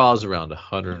 Raw's around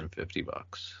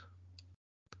 $150.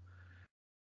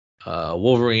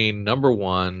 Wolverine number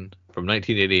 1 from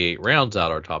 1988 rounds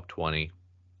out our top 20.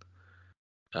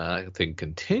 That thing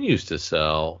continues to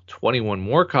sell. 21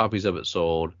 more copies of it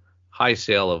sold. High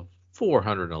sale of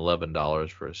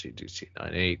 $411 for a CGC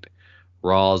 98.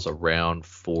 Raws around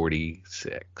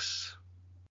 46.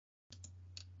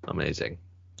 Amazing.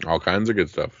 All kinds of good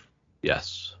stuff.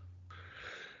 Yes.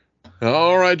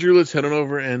 All right, Drew, let's head on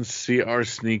over and see our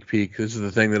sneak peek. This is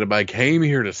the thing that I came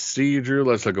here to see, Drew.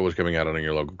 Let's look at what's coming out on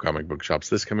your local comic book shops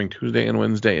this coming Tuesday and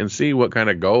Wednesday and see what kind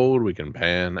of gold we can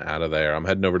pan out of there. I'm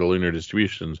heading over to Lunar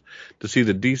Distributions to see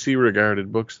the DC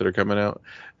regarded books that are coming out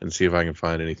and see if I can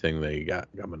find anything they got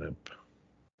coming up.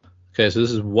 Okay, so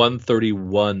this is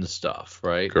 131 stuff,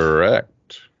 right?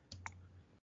 Correct.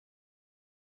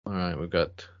 All right, we've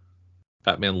got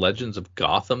Batman Legends of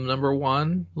Gotham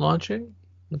 #1 launching.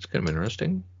 That's kind of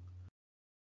interesting.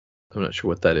 I'm not sure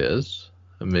what that is.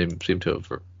 I may seem to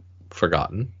have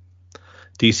forgotten.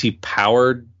 DC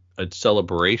Powered a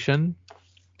Celebration,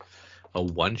 a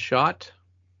one-shot.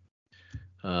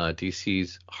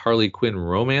 DC's Harley Quinn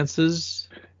Romances,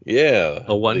 Yeah.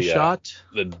 a one-shot.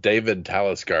 The David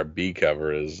Talisker B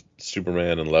cover is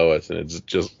Superman and Lois, and it's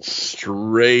just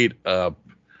straight up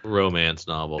Romance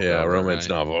novel. Yeah, cover, romance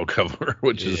right? novel cover,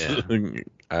 which is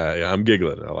I'm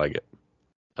giggling. I like it.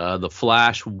 The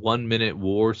Flash 1 Minute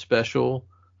War Special,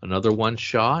 another one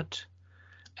shot.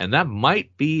 And that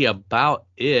might be about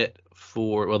it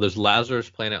for, well, there's Lazarus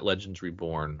Planet Legends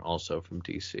Reborn also from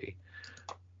DC.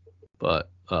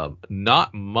 But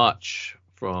not much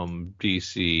from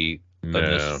DC in No.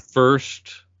 this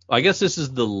first, I guess this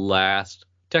is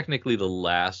technically the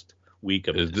last week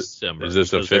of December. Is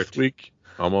this a because fifth they're- week?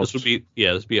 Almost. This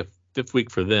would be a fifth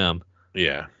week for them,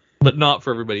 Yeah. but not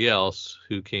for everybody else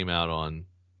who comes out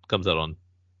on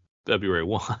February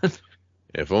 1.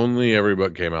 If only every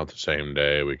book came out the same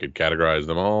day, we could categorize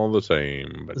them all the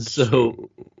same. But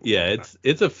Yeah,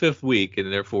 it's a fifth week,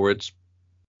 and therefore it's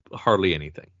hardly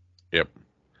anything. Yep.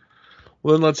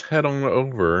 Well, then let's head on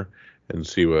over and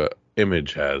see what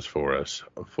Image has for us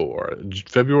for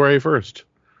February 1st.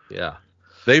 Yeah.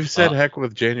 They've said heck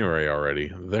with January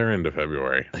already. They're into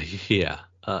February. Yeah.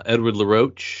 Edward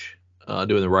LaRoche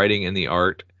doing the writing and the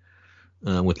art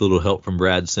with a little help from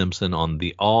Brad Simpson on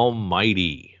The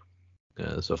Almighty.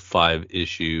 It's a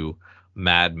 5-issue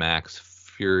Mad Max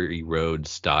Fury Road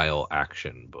style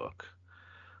action book.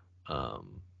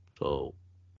 So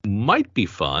might be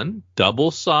fun.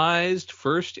 Double-sized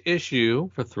first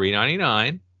issue for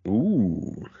 $3.99.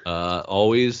 Ooh.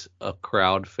 Always a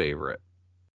crowd favorite.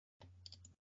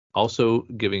 Also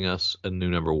giving us a new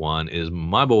 #1 is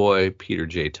my boy Peter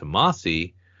J.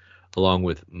 Tomasi, along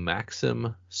with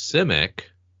Maxim Simic,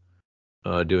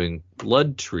 doing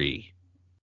Blood Tree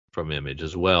from Image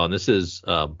as well. And this is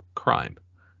crime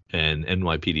and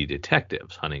NYPD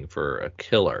detectives hunting for a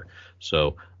killer.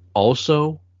 So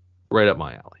also right up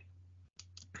my alley.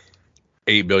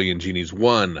 8 Billion Genies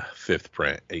 1 5th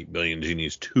print, 8 Billion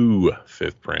Genies 2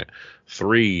 5th print,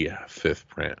 3 5th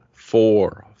print,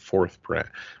 4 4th print,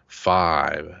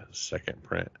 5 2nd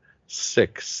print,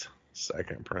 6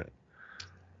 2nd print.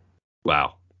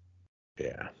 Wow.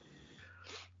 Yeah.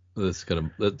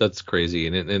 That's crazy.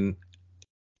 And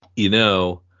you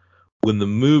know, when the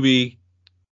movie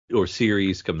or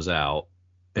series comes out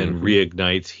and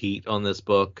reignites heat on this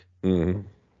book, Mm-hmm.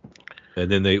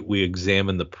 and then we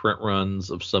examine the print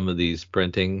runs of some of these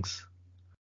printings,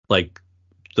 like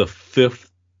the 5th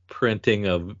printing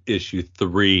of issue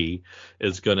 3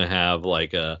 is going to have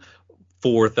like a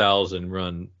 4,000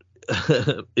 run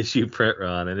issue print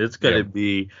run, and it's going to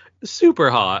be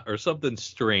super hot or something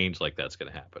strange like that's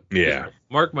going to happen. Yeah. Just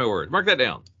mark my words. Mark that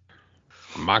down.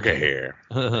 Maca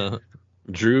hair.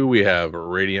 Drew, we have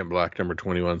Radiant Black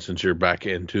 #21. Since you're back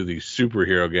into the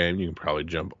superhero game, you can probably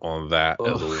jump on that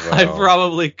as well. I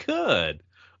probably could.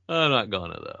 I'm not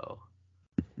gonna though.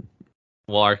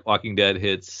 Walking Dead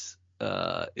hits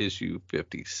issue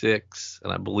 56,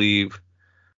 and I believe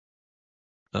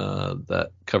that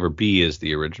cover B is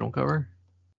the original cover,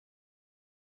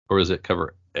 or is it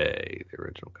cover A, the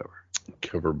original cover?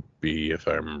 Cover B, if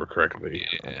I remember correctly.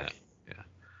 Yeah.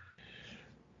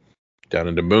 Down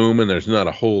into Boom, and there's not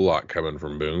a whole lot coming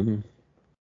from Boom.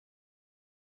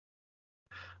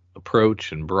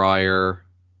 Approach and Briar.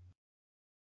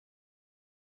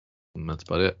 And that's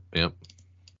about it. Yep.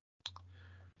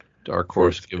 Dark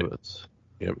Horse give us.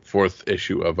 Yep. 4th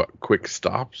issue of Quick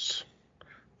Stops,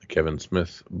 the Kevin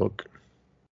Smith book.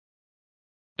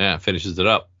 Yeah, finishes it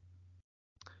up.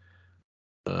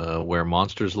 Where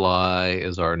Monsters Lie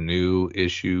is our new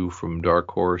issue from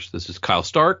Dark Horse. This is Kyle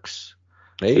Starks.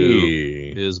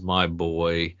 Hey. Who is my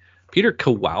boy. Peter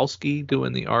Kowalski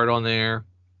doing the art on there.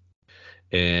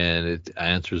 and it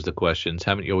answers the questions.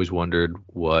 Haven't you always wondered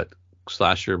what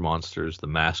slasher monsters, the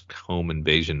masked home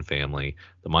invasion family,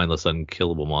 the mindless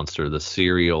unkillable monster, the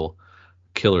serial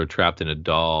killer trapped in a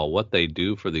doll, what they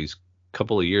do for these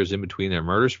couple of years in between their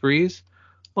murder sprees?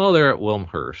 Well, they're at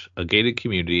Wilmhurst, a gated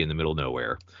community in the middle of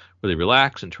nowhere, where they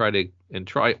relax and try to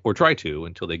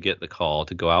until they get the call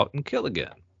to go out and kill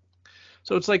again.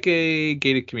 So it's like a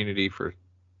gated community for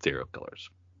serial killers.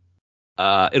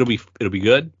 It'll be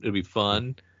good. It'll be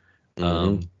fun.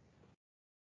 Mhm.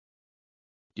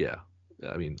 Yeah,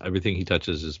 I mean everything he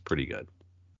touches is pretty good.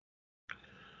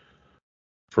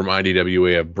 From IDW,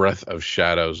 we have Breath of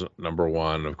Shadows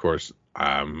 #1. Of course,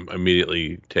 I'm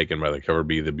immediately taken by the cover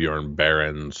B, the Bjorn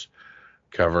Barons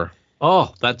cover.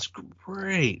 Oh, that's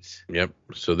great. Yep.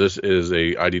 So this is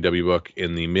a IDW book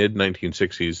in the mid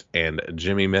 1960s, and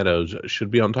Jimmy Meadows should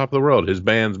be on top of the world. His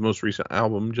band's most recent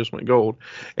album just went gold,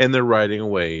 and they're riding a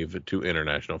wave to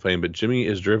international fame. But Jimmy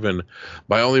is driven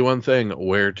by only one thing: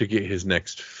 where to get his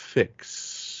next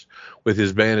fix. With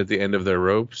his band at the end of their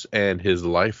ropes and his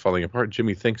life falling apart,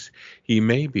 Jimmy thinks he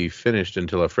may be finished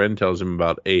until a friend tells him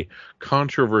about a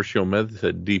controversial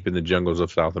method deep in the jungles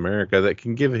of South America that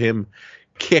can give him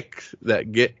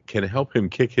can help him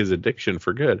kick his addiction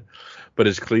for good. But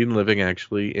is clean living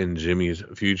actually in Jimmy's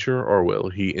future, or will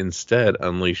he instead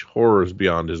unleash horrors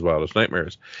beyond his wildest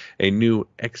nightmares? A new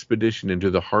expedition into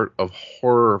the heart of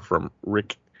horror from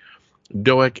Rick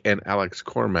Doak and Alex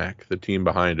Cormack, the team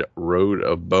behind Road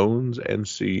of Bones and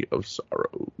Sea of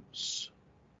Sorrows.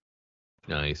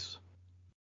 Nice.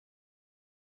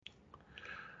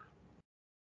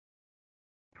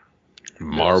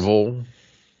 Marvel.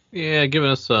 Yeah, giving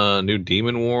us new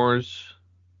Demon Wars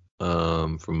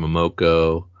from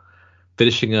Momoko.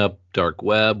 Finishing up Dark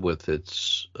Web with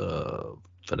its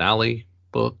finale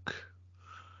book.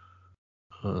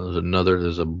 There's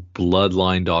a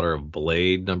Bloodline Daughter of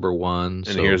Blade #1.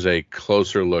 And here's a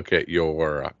closer look at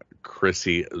your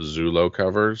Chrissy Zulo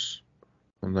covers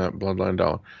on that Bloodline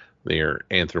doll. Their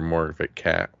anthropomorphic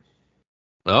cat.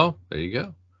 Oh, there you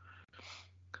go.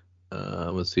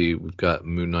 Let's see. We've got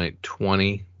Moon Knight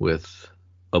 20 with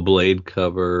a Blade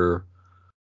cover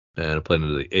and a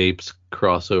Planet of the Apes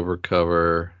crossover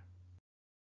cover.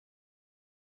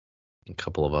 A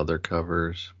couple of other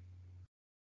covers.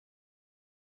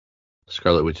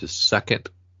 Scarlet Witch's second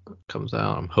comes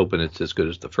out. I'm hoping it's as good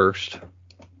as the first.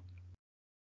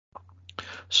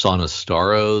 Sauna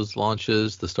Staros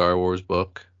launches the Star Wars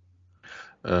book.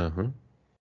 Uh-huh.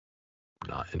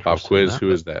 Not interested Pop quiz, in that,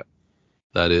 who is that?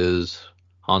 That is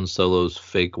Han Solo's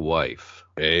fake wife.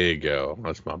 There you go.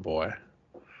 That's my boy.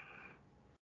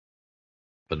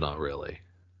 But not really.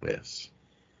 Yes.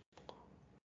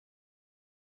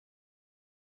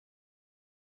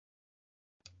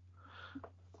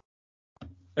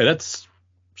 And that's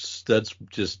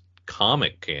just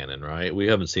comic canon, right? We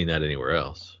haven't seen that anywhere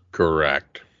else.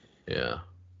 Correct. Yeah.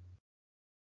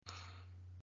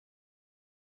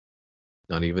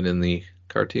 Not even in the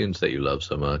cartoons that you love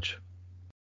so much.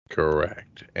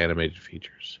 Correct. Animated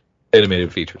features.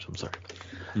 Animated features, I'm sorry.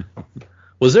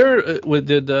 Was there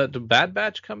did the Bad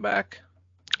Batch come back?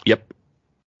 Yep.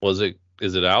 Is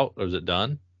it out or is it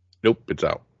done? Nope, it's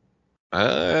out.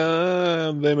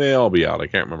 They may all be out. I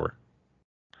can't remember.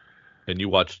 And you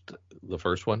watched the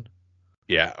first one?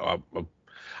 Yeah,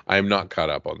 I'm not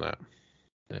caught up on that.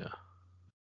 Yeah.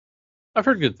 I've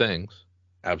heard good things.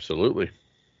 Absolutely.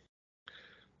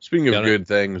 Speaking of good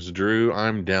things, Drew,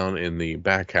 I'm down in the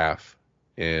back half,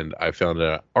 and I found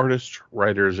artists,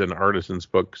 writers, and artisans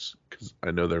books because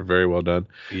I know they're very well done.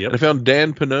 Yep. And I found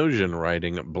Dan Panosian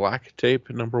writing Black Tape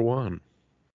 #1.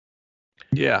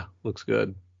 Yeah, looks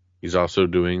good. He's also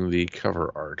doing the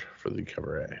cover art for the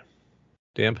cover A.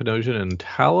 Dan Panosian and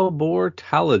Talibor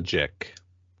Talajic.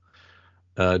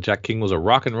 Jack King was a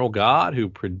rock and roll god who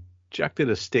projected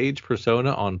a stage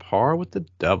persona on par with the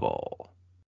devil.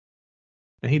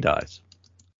 And he dies.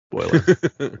 Spoiler.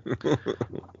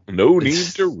 No need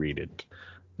to read it.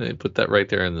 They put that right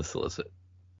there in the solicit.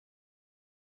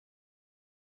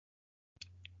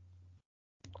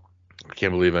 I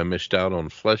can't believe I missed out on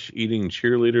Flesh-Eating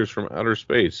Cheerleaders from Outer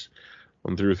Space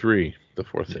 1 through 3. The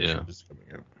 4th issue is coming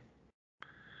out.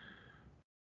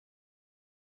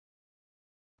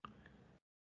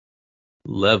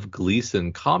 Lev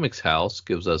Gleason Comics House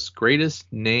gives us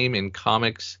Greatest Name in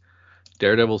Comics,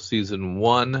 Daredevil Season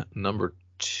 1,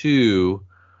 #2.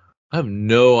 I have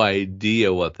no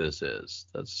idea what this is.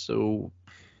 That's so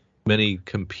many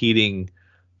competing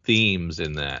themes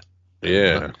in that.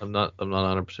 Yeah. I'm not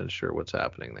 100% sure what's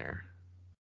happening there.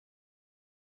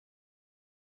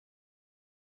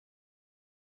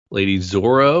 Lady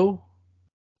Zorro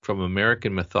from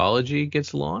American Mythology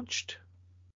gets launched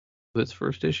with its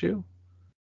first issue.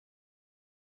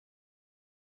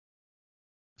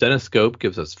 Zenescope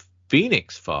gives us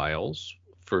Phoenix Files,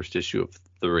 first issue of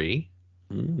 3.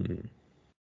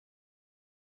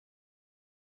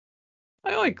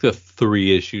 I like the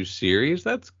 3-issue series.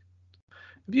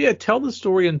 Tell the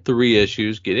story in 3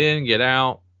 issues. Get in, get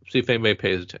out. See if anybody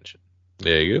pays attention.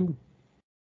 There you go.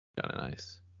 Kind of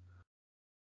nice.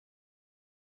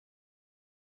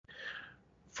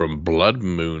 From Blood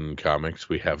Moon Comics,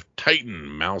 we have Titan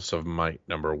Mouse of Might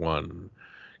 #1.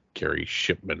 Gary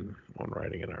Shipman on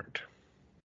writing and art.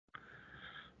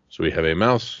 So we have a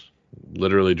mouse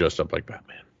literally dressed up like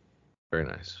Batman. Very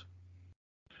nice.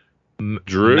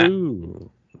 Drew.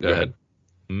 Go ahead.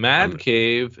 Mad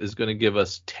Cave is going to give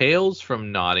us Tales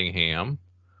from Nottingham,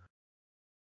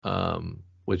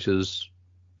 which is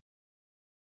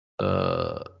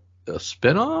a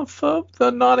spinoff of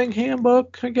the Nottingham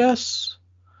book, I guess.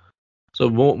 So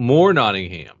more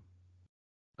Nottingham,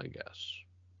 I guess.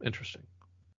 Interesting.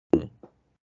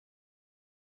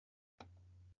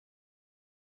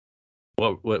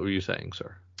 What were you saying,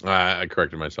 sir? I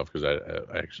corrected myself because I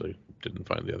actually didn't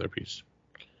find the other piece.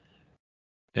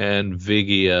 And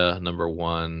Vigia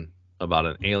 #1, about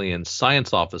an alien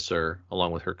science officer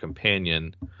along with her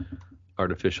companion,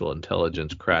 artificial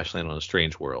intelligence, crash land on a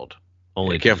strange world.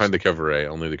 I can't find the cover A,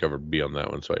 only the cover B on that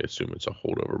one, so I assume it's a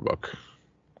holdover book.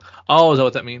 Oh, is that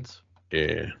what that means?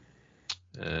 Yeah.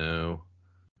 Oh,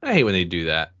 I hate when they do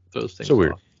that. Those things. So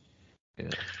weird.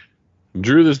 Yeah.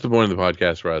 Drew, this is the point of the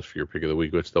podcast where I ask for your pick of the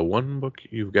week. What's the one book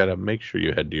you've got to make sure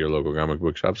you head to your local comic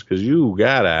book shops because you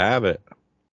got to have it?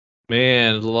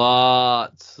 Man,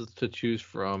 lots to choose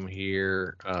from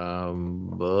here.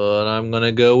 But I'm going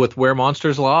to go with Where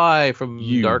Monsters Lie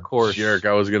from Dark Horse. Jerk,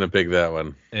 I was going to pick that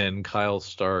one. And Kyle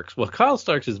Starks. Well, Kyle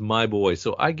Starks is my boy,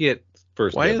 so I get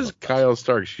first. Why is Kyle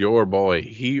Starks your boy?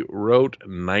 He wrote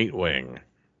Nightwing.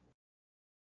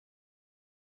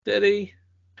 Did he?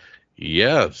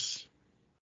 Yes.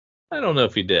 I don't know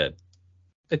if he did.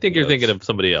 I think you're thinking of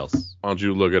somebody else. Why don't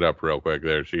you look it up real quick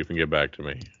there so you can get back to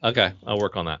me? Okay, I'll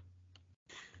work on that.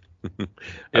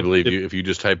 I believe if you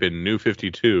just type in New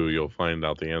 52, you'll find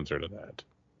out the answer to that.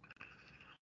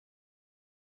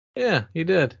 Yeah, he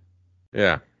did.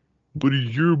 Yeah. But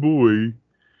he's your boy.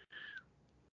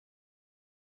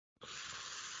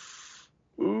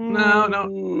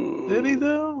 No. Did he,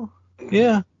 though?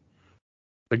 Yeah.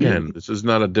 Again, this is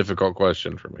not a difficult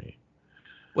question for me.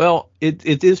 Well,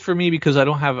 it is for me because I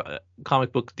don't have a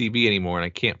comic book DB anymore and I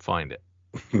can't find it.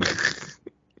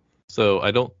 So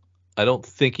I don't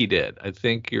think he did. I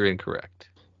think you're incorrect.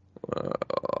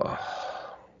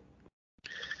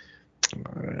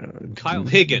 Kyle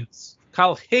Higgins.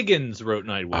 Kyle Higgins wrote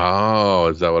Nightwing. Oh,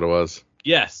 is that what it was?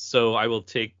 Yes. So I will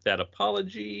take that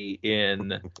apology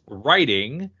in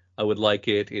writing. I would like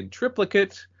it in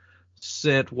triplicate.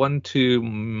 Sent one to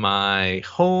my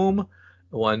home,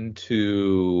 one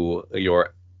to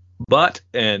your butt,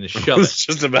 and shove it. I was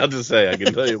just about to say, I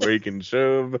can tell you where you can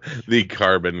shove the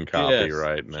carbon copy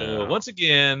right now. So once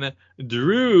again,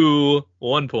 Drew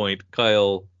 1 point,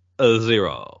 Kyle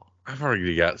 0. I've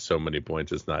already got so many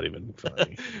points, it's not even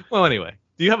funny. Well, anyway,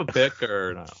 do you have a pick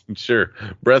or no? Sure.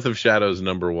 Breath of Shadows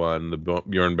 #1, the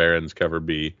Bjorn Barons cover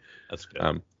B. That's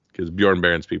good. Because Bjorn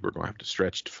Barons people are going to have to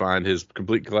stretch to find his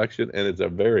complete collection, and it's a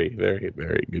very, very,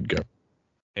 very good cover.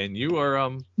 And you are,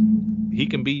 he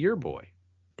can be your boy.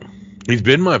 He's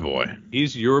been my boy.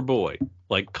 He's your boy.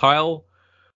 Like Kyle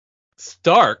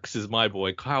Starks is my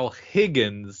boy. Kyle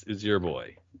Higgins is your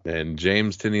boy. And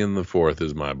James Tynion IV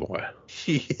is my boy.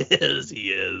 He is,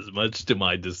 much to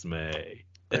my dismay.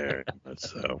 Very much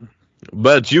so.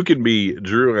 But you can be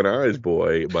Drew and I's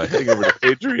boy by heading over to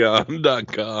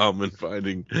patreon.com and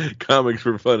finding comics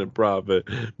for fun and profit.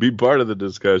 Be part of the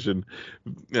discussion.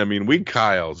 I mean, we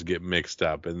Kyles get mixed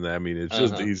up, and I mean, it's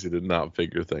just easy to not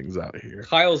figure things out here.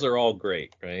 Kyles are all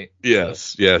great, right?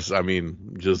 Yes. I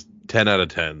mean, just 10 out of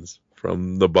 10s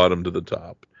from the bottom to the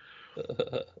top.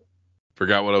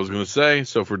 Forgot what I was going to say.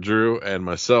 So for Drew and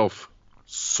myself,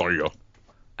 see ya.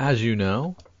 As you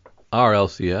know, our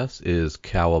LCS is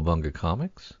Cowabunga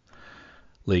Comics,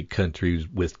 Lake Country,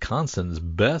 Wisconsin's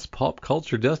best pop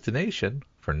culture destination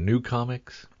for new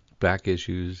comics, back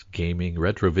issues, gaming,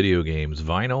 retro video games,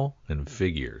 vinyl, and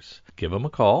figures. Give them a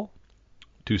call,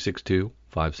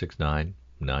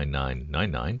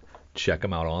 262-569-9999. Check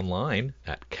them out online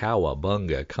at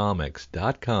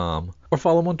cowabungacomics.com or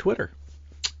follow them on Twitter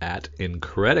at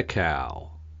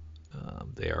Incredicow.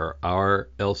 They are our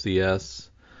LCS,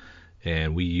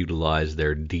 and we utilize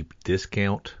their deep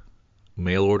discount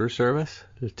mail order service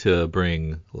to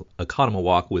bring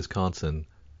Oconomowoc, Wisconsin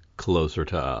closer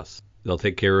to us. They'll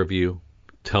take care of you.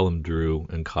 Tell them Drew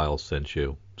and Kyle sent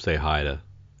you. Say hi to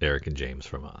Eric and James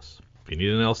from us. If you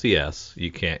need an LCS,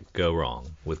 you can't go wrong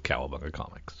with Cowabunga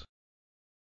Comics.